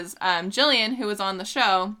because Jillian, who was on the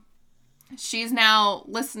show, she's now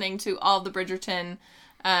listening to all the Bridgerton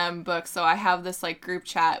books. So I have this, like, group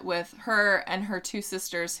chat with her and her two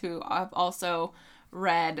sisters who have also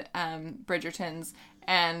read Bridgerton's.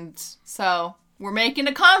 And so we're making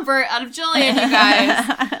a convert out of Jillian, you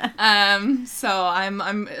guys. So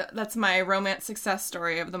I'm that's my romance success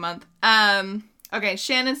story of the month. Okay,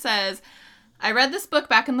 Shannon says, I read this book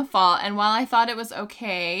back in the fall, and while I thought it was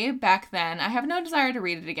okay back then, I have no desire to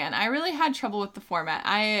read it again. I really had trouble with the format.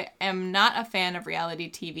 I am not a fan of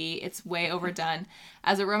reality TV. It's way overdone.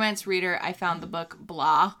 As a romance reader, I found the book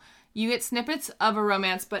blah. You get snippets of a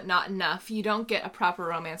romance, but not enough. You don't get a proper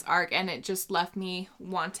romance arc, and it just left me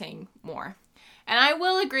wanting more. And I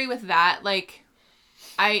will agree with that. Like,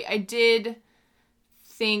 I did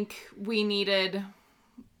think we needed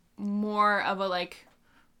more of a, like,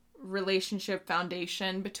 relationship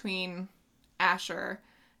foundation between Asher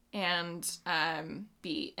and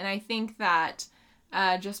B. And I think that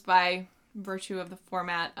just by virtue of the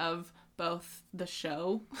format of both the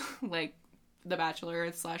show, like The Bachelor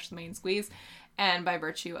 / The Main Squeeze, and by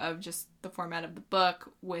virtue of just the format of the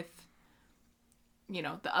book with,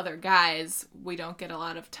 the other guys, we don't get a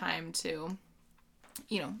lot of time to,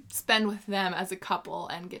 spend with them as a couple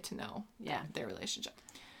and get to know their relationship.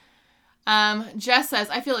 Jess says,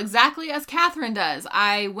 I feel exactly as Catherine does.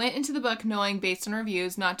 I went into the book knowing, based on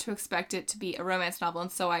reviews, not to expect it to be a romance novel,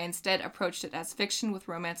 and so I instead approached it as fiction with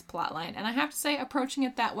romance plotline. And I have to say, approaching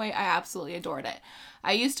it that way, I absolutely adored it.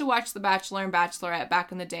 I used to watch The Bachelor and Bachelorette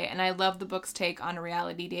back in the day, and I loved the book's take on a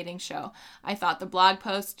reality dating show. I thought the blog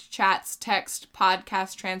posts, chats, text,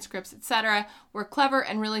 podcast transcripts, etc. were clever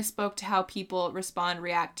and really spoke to how people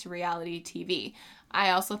react to reality TV. I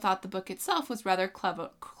also thought the book itself was rather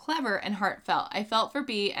clever and heartfelt. I felt for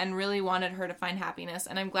Bea and really wanted her to find happiness,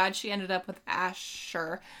 and I'm glad she ended up with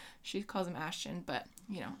Asher. She calls him Ashton, but,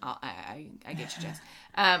 you know, I get you, Jess.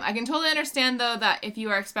 I can totally understand, though, that if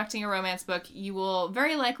you are expecting a romance book, you will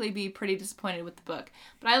very likely be pretty disappointed with the book.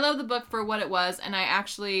 But I love the book for what it was, and I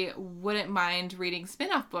actually wouldn't mind reading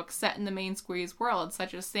spin-off books set in the main Squeeze world,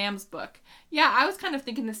 such as Sam's book. Yeah, I was kind of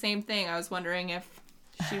thinking the same thing. I was wondering if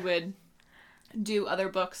she would do other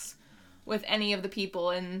books with any of the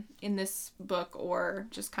people in this book, or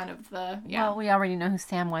just kind of the Well, we already know who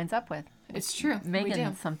Sam winds up with. It's true.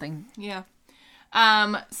 Megan something. Yeah.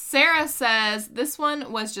 Sarah says, this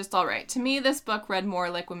one was just all right. To me, this book read more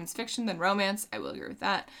like women's fiction than romance. I will agree with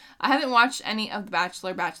that. I haven't watched any of the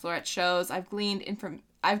Bachelor, Bachelorette shows. I've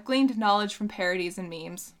gleaned knowledge from parodies and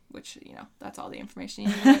memes, which, you know, that's all the information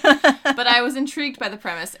you need. But I was intrigued by the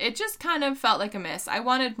premise. It just kind of felt like a miss. I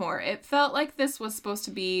wanted more. It felt like this was supposed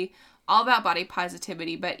to be all about body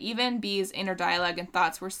positivity, but even Bea's inner dialogue and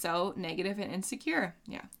thoughts were so negative and insecure.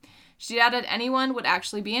 Yeah. She doubted anyone would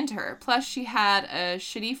actually be into her. Plus, she had a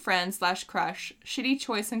shitty friend/crush, shitty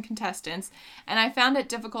choice in contestants, and I found it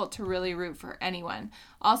difficult to really root for anyone.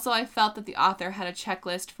 Also, I felt that the author had a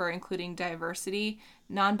checklist for including diversity,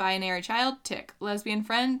 non-binary child, tick. Lesbian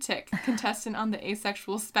friend, tick. Contestant on the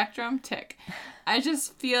asexual spectrum, tick. I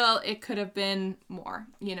just feel it could have been more,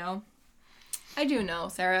 you know? I do know,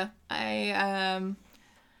 Sarah.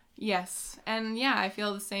 Yes. And yeah, I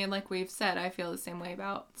feel the same, like we've said, I feel the same way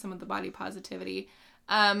about some of the body positivity.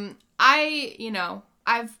 I've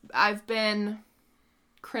been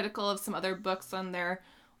critical of some other books on their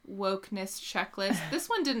wokeness checklist. This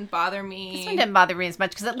one didn't bother me. This one didn't bother me as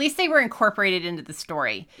much because at least they were incorporated into the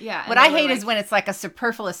story. Yeah. What I hate is when it's like a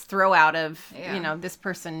superfluous throw out of, you know, this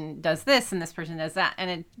person does this and this person does that.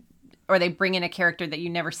 Or they bring in a character that you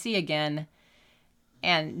never see again.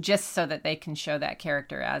 And just so that they can show that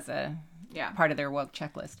character as a part of their woke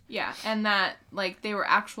checklist. Yeah, and that, like, they were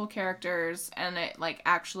actual characters, and it, like,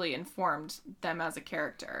 actually informed them as a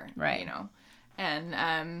character. Right. You know?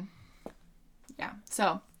 And, yeah.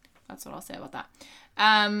 So, that's what I'll say about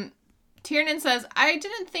that. Tiernan says, I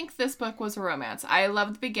didn't think this book was a romance. I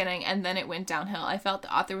loved the beginning, and then it went downhill. I felt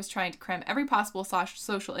the author was trying to cram every possible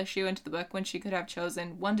social issue into the book when she could have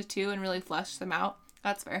chosen 1 to 2 and really fleshed them out.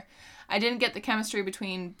 That's fair. I didn't get the chemistry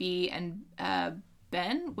between Bea and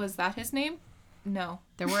Ben. Was that his name? No.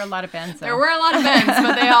 There were a lot of Bens, though. There were a lot of Bens,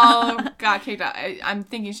 but they all got kicked out. I'm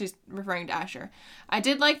thinking she's referring to Asher. I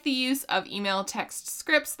did like the use of email text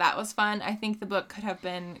scripts. That was fun. I think the book could have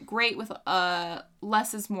been great with a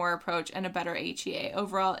less is more approach and a better HEA.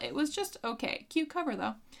 Overall, it was just okay. Cute cover,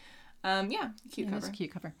 though. Cute cover. It is a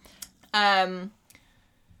cute cover.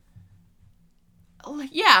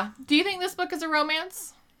 Yeah. Do you think this book is a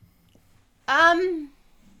romance? I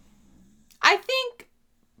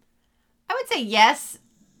would say yes,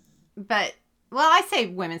 but, well, I say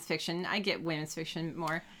women's fiction. I get women's fiction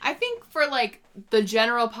more. I think for, like, the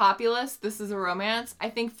general populace, this is a romance. I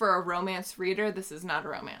think for a romance reader, this is not a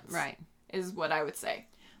romance. Right. Is what I would say.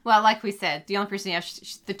 Well, like we said, the only person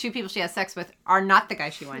the 2 people she has sex with are not the guy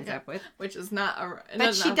she winds up with. Which is not a...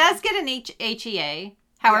 But she does get an HEA.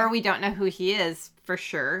 However, we don't know who he is for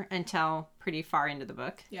sure until pretty far into the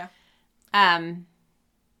book. Yeah.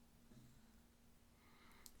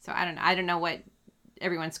 So I don't know what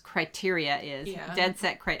everyone's criteria is. Yeah. Dead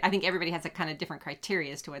set I think everybody has a kind of different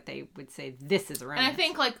criteria as to what they would say this is a romance. And I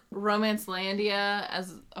think, like, Romancelandia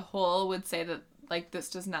as a whole would say that, like, this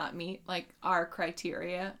does not meet, like, our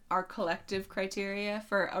criteria, our collective criteria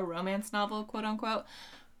for a romance novel, quote unquote.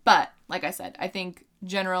 But, like I said, I think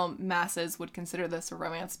general masses would consider this a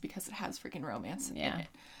romance because it has freaking romance in it.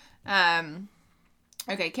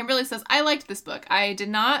 Okay, Kimberly says, I liked this book. I did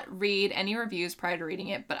not read any reviews prior to reading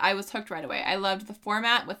it, but I was hooked right away. I loved the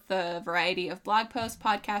format with the variety of blog posts,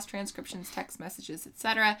 podcast transcriptions, text messages,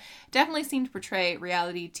 etc. Definitely seemed to portray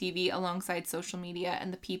reality TV alongside social media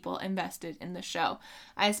and the people invested in the show.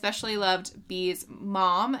 I especially loved Bea's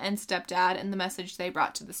mom and stepdad and the message they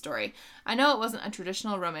brought to the story. I know it wasn't a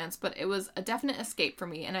traditional romance, but it was a definite escape for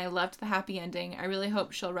me, and I loved the happy ending. I really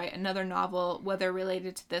hope she'll write another novel, whether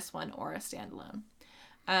related to this one or a standalone.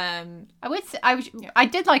 I would say I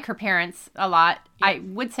did like her parents a lot. Yeah. I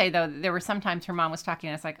would say though that there were some times her mom was talking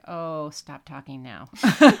and I was like, oh, stop talking now.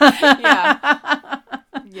 Yeah.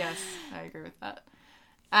 Yes, I agree with that.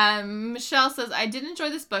 Michelle says, I did enjoy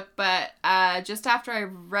this book, but just after I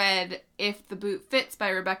read If the Boot Fits by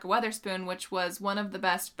Rebecca Weatherspoon, which was one of the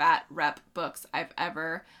best fat rep books I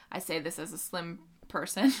say this as a slim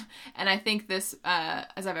person, and I think this,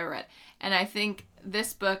 as I've ever read, and I think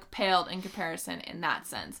this book paled in comparison in that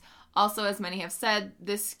sense. Also, as many have said,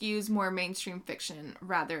 this skews more mainstream fiction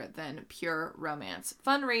rather than pure romance.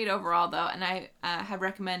 Fun read overall, though, and I have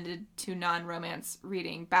recommended to non-romance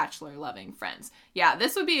reading Bachelor-loving friends. Yeah,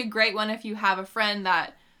 this would be a great one if you have a friend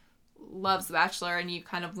that loves The Bachelor and you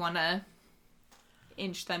kind of want to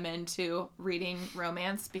inch them into reading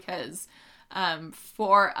romance, because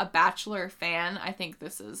for a Bachelor fan, I think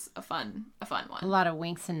this is a fun one. A lot of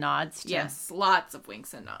winks and nods, too. Yes, lots of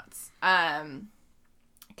winks and nods.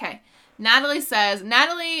 Okay. Natalie says,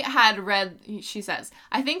 she says,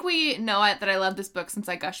 I think we know it that I love this book since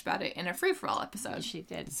I gushed about it in a free-for-all episode. She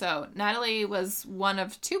did. So Natalie was one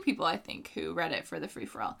of 2 people, I think, who read it for the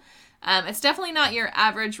free-for-all. It's definitely not your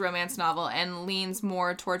average romance novel and leans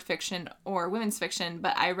more toward fiction or women's fiction,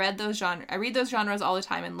 but I read those genres all the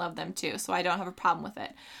time and love them too, so I don't have a problem with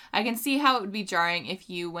it. I can see how it would be jarring if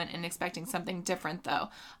you went in expecting something different, though.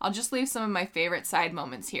 I'll just leave some of my favorite side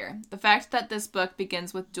moments here. The fact that this book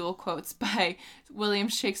begins with dual quotes by William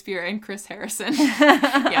Shakespeare and Chris Harrison.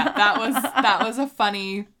 Yeah, that was a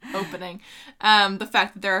funny opening. The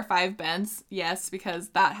fact that there are 5 Bens, yes, because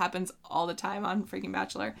that happens all the time on freaking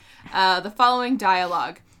Bachelor. The following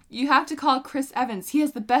dialogue. You have to call Chris Evans. He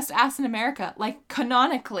has the best ass in America. Like,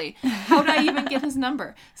 canonically. How did I even get his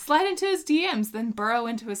number? Slide into his DMs, then burrow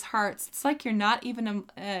into his hearts. It's like you're not even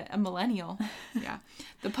a millennial. Yeah.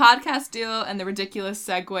 The podcast duo and the ridiculous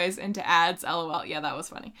segues into ads. LOL. Yeah, that was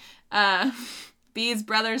funny. B's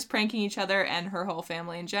brothers pranking each other and her whole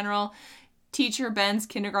family in general. Teacher Ben's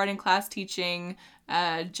kindergarten class teaching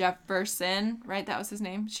Jefferson. Right? That was his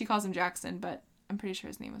name. She calls him Jackson, but I'm pretty sure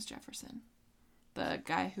his name was Jefferson. The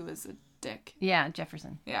guy who was a dick. Yeah,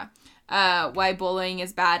 Jefferson. Yeah. Why bullying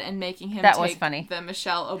is bad and making him was funny. The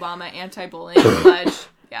Michelle Obama anti-bullying pledge.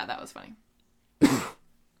 Yeah, that was funny.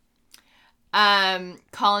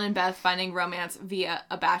 Colin and Beth finding romance via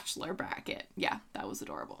a Bachelor bracket. Yeah, that was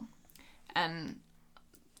adorable. And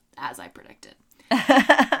as I predicted.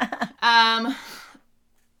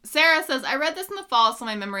 Sarah says, I read this in the fall, so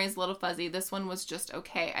my memory is a little fuzzy. This one was just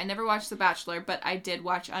okay. I never watched The Bachelor, but I did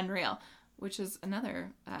watch Unreal, which is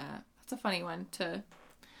another, that's a funny one to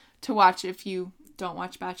watch if you don't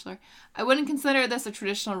watch Bachelor. I wouldn't consider this a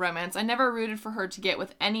traditional romance. I never rooted for her to get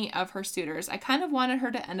with any of her suitors. I kind of wanted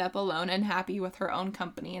her to end up alone and happy with her own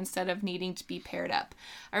company instead of needing to be paired up.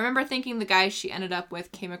 I remember thinking the guy she ended up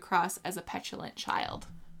with came across as a petulant child.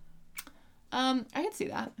 I could see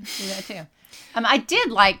that. I see that too. I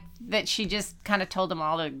did like that she just kind of told them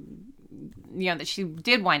all to, that she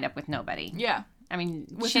did wind up with nobody. Yeah. I mean,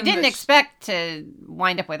 she didn't expect to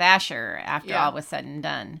wind up with Asher after all was said and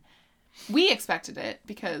done. We expected it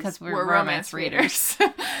because we're romance readers.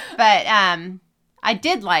 But I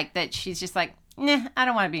did like that she's just like, nah, I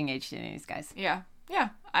don't want to be engaged to any of these guys. Yeah. Yeah.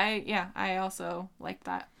 I also liked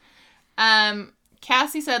that.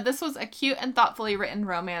 Cassie said, this was a cute and thoughtfully written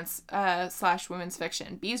romance / women's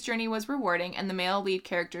fiction. B's journey was rewarding, and the male lead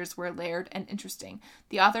characters were layered and interesting.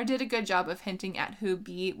 The author did a good job of hinting at who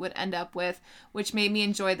B would end up with, which made me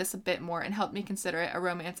enjoy this a bit more and helped me consider it a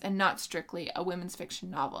romance and not strictly a women's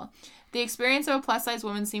fiction novel. The experience of a plus-size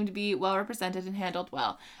woman seemed to be well represented and handled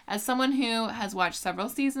well. As someone who has watched several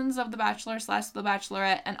seasons of The Bachelor / The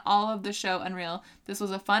Bachelorette and all of the show Unreal, this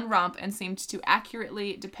was a fun romp and seemed to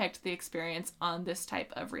accurately depict the experience on this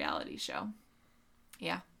type of reality show.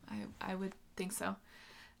 Yeah, I would think so.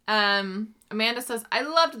 Amanda says, I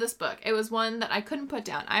loved this book. It was one that I couldn't put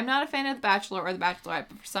down. I'm not a fan of The Bachelor or The Bachelorette,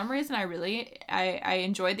 but for some reason I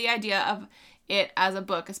enjoyed the idea of it as a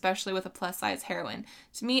book, especially with a plus-size heroine.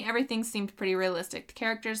 To me, everything seemed pretty realistic. The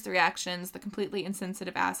characters, the reactions, the completely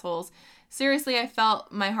insensitive assholes. Seriously, I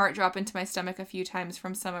felt my heart drop into my stomach a few times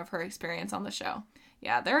from some of her experience on the show.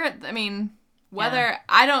 Yeah,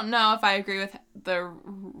 I don't know if I agree with the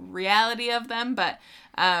reality of them, but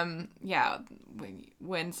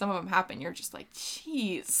when some of them happen, you're just like,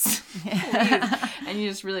 jeez. And you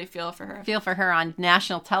just really feel for her. Feel for her on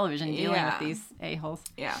national television dealing with these a-holes.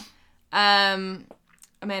 Yeah.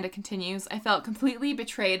 Amanda continues, I felt completely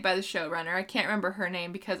betrayed by the showrunner. I can't remember her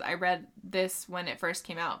name because I read this when it first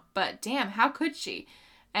came out. But damn, how could she?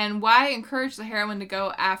 And why encourage the heroine to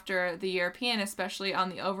go after the European, especially on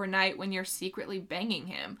the overnight when you're secretly banging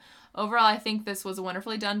him? Overall, I think this was a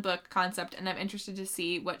wonderfully done book concept, and I'm interested to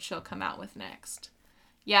see what she'll come out with next.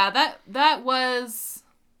 Yeah, that was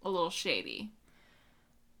a little shady.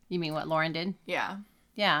 You mean what Lauren did? Yeah.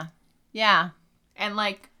 Yeah. Yeah. And,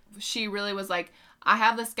 like, she really was like, I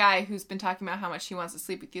have this guy who's been talking about how much he wants to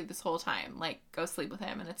sleep with you this whole time. Like, go sleep with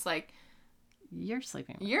him. And it's like... You're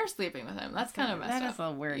sleeping with him. That's kind of messed up. That is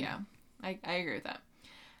a weird... Yeah, I agree with that.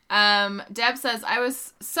 Deb says, I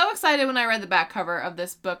was so excited when I read the back cover of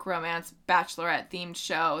this book romance bachelorette themed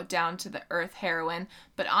show down to the Earth heroine,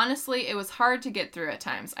 but honestly it was hard to get through at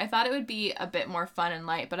times. I thought it would be a bit more fun and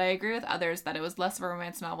light, but I agree with others that it was less of a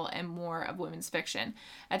romance novel and more of women's fiction.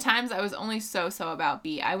 At times I was only so about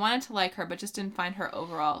B. I wanted to like her, but just didn't find her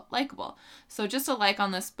overall likable. So just a like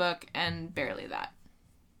on this book and barely that.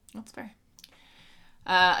 That's fair.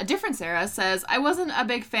 A different Sarah says, I wasn't a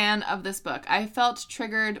big fan of this book. I felt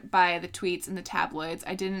triggered by the tweets in the tabloids.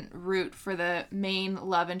 I didn't root for the main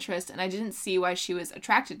love interest, and I didn't see why she was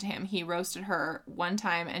attracted to him. He roasted her one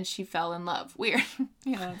time, and she fell in love. Weird.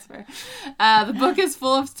 Yeah, that's fair. The book is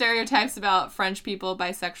full of stereotypes about French people,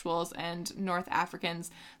 bisexuals, and North Africans.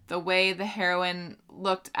 The way the heroine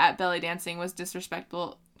looked at belly dancing was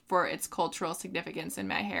disrespectful for its cultural significance in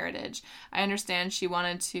my heritage. I understand she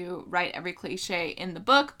wanted to write every cliche in the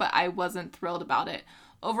book, but I wasn't thrilled about it.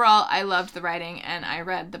 Overall, I loved the writing, and I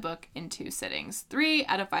read the book in 2 sittings. 3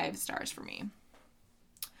 out of 5 stars for me.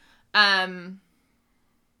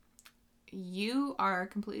 You are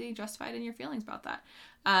completely justified in your feelings about that.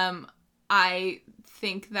 I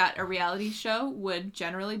think that a reality show would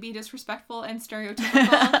generally be disrespectful and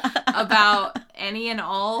stereotypical about any and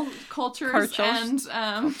all cultures.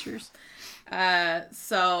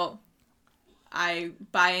 So I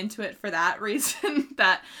buy into it for that reason,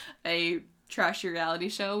 that a trashy reality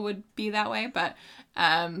show would be that way. But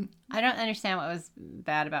I don't understand what was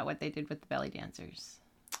bad about what they did with the belly dancers.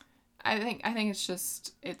 I think it's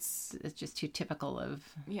just just too typical of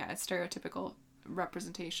it's stereotypical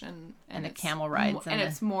representation, and the camel rides, and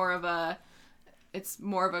it's more of a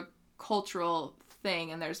cultural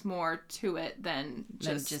thing, and there's more to it than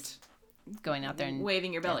just going out there and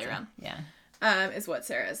waving your belly around. Is what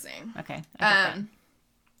Sarah is saying. Okay. And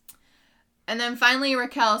then finally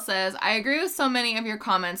Raquel says, I agree with so many of your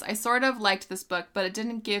comments. I sort of liked this book, but it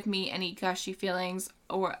didn't give me any gushy feelings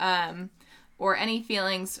or any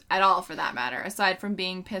feelings at all, for that matter, aside from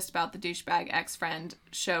being pissed about the douchebag ex-friend,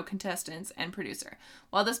 show contestants, and producer.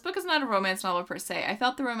 While this book is not a romance novel per se, I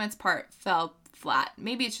felt the romance part fell flat.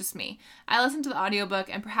 Maybe it's just me. I listened to the audiobook,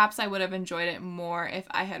 and perhaps I would have enjoyed it more if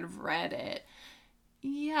I had read it.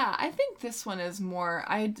 Yeah, I think this one is more...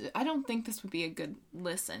 I don't think this would be a good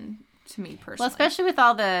listen to me personally. Well, especially with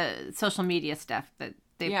all the social media stuff that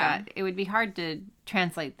they've got. It would be hard to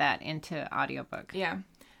translate that into audiobook. Yeah.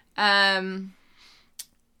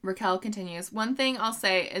 Raquel continues, one thing I'll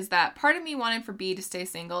say is that part of me wanted for B to stay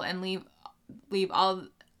single and leave all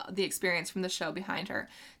the experience from the show behind her.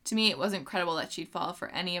 To me, it wasn't credible that she'd fall for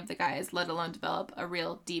any of the guys, let alone develop a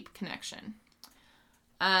real deep connection.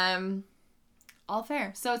 All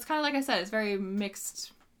fair. So it's kind of like I said, it's very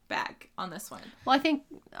mixed bag on this one. Well, I think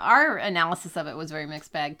our analysis of it was very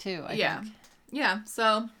mixed bag too. I think. Yeah.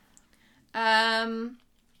 So,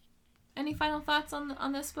 any final thoughts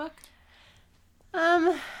on this book?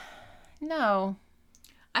 No.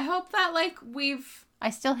 I hope that I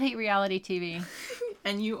still hate reality TV.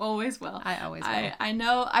 And you always will. I always will. I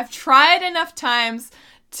know I've tried enough times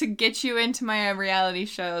to get you into my reality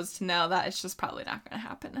shows to know that it's just probably not going to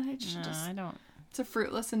happen. I don't. It's a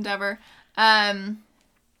fruitless endeavor. I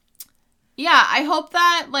hope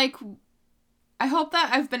that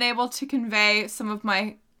I've been able to convey some of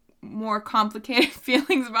my more complicated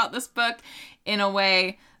feelings about this book in a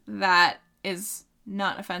way that is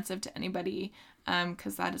not offensive to anybody,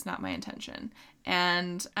 because that is not my intention.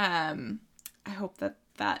 And I hope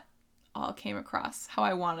that all came across how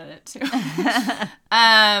I wanted it to.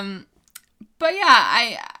 But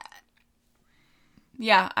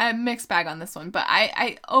I'm mixed bag on this one. But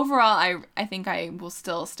I overall, I think I will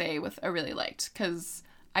still stay with a really liked, because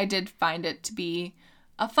I did find it to be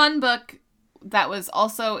a fun book that was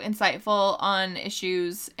also insightful on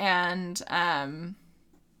issues, and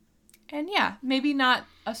maybe not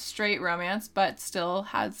a straight romance, but still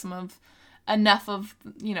had enough of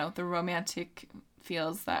the romantic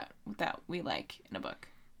feels that we like in a book.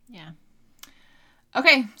 Yeah.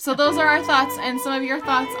 Okay, so those are our thoughts and some of your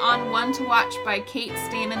thoughts on One to Watch by Kate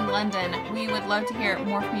Stamen London. We would love to hear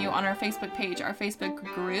more from you on our Facebook page, our Facebook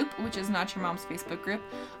group, which is Not Your Mom's Facebook group,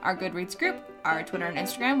 our Goodreads group, our Twitter and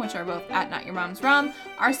Instagram, which are both at NotYourMomsRom,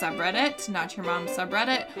 our subreddit, Not Your Mom's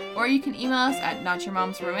subreddit, or you can email us at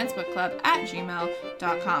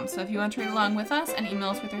notyourmomsromancebookclub@gmail.com. So if you want to read along with us and email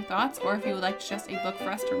us with your thoughts, or if you would like to suggest a book for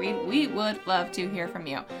us to read, we would love to hear from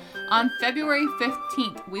you. On February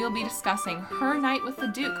 15th, we will be discussing Her Night with the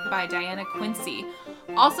Duke by Diana Quincy.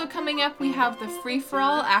 Also coming up, we have the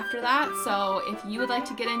free-for-all after that, so if you would like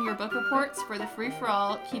to get in your book reports for the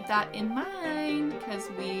free-for-all, keep that in mind, because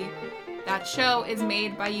that show is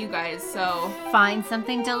made by you guys, so find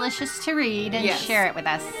something delicious to read and share it with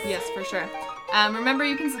us. Yes, for sure. Remember,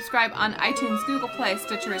 you can subscribe on iTunes, Google Play,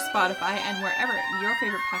 Stitcher, Spotify, and wherever your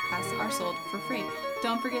favorite podcasts are sold for free.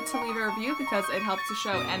 Don't forget to leave a review because it helps the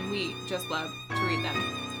show, and we just love to read them.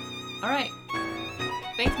 All right.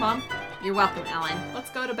 Thanks, Mom. You're welcome, Ellen.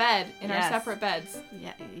 Let's go to bed in our separate beds.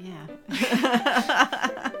 Yeah.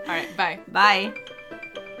 All right, bye. Bye.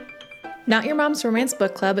 Not Your Mom's Romance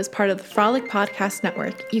Book Club is part of the Frolic Podcast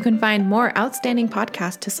Network. You can find more outstanding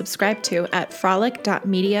podcasts to subscribe to at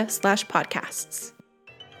frolic.media/podcasts.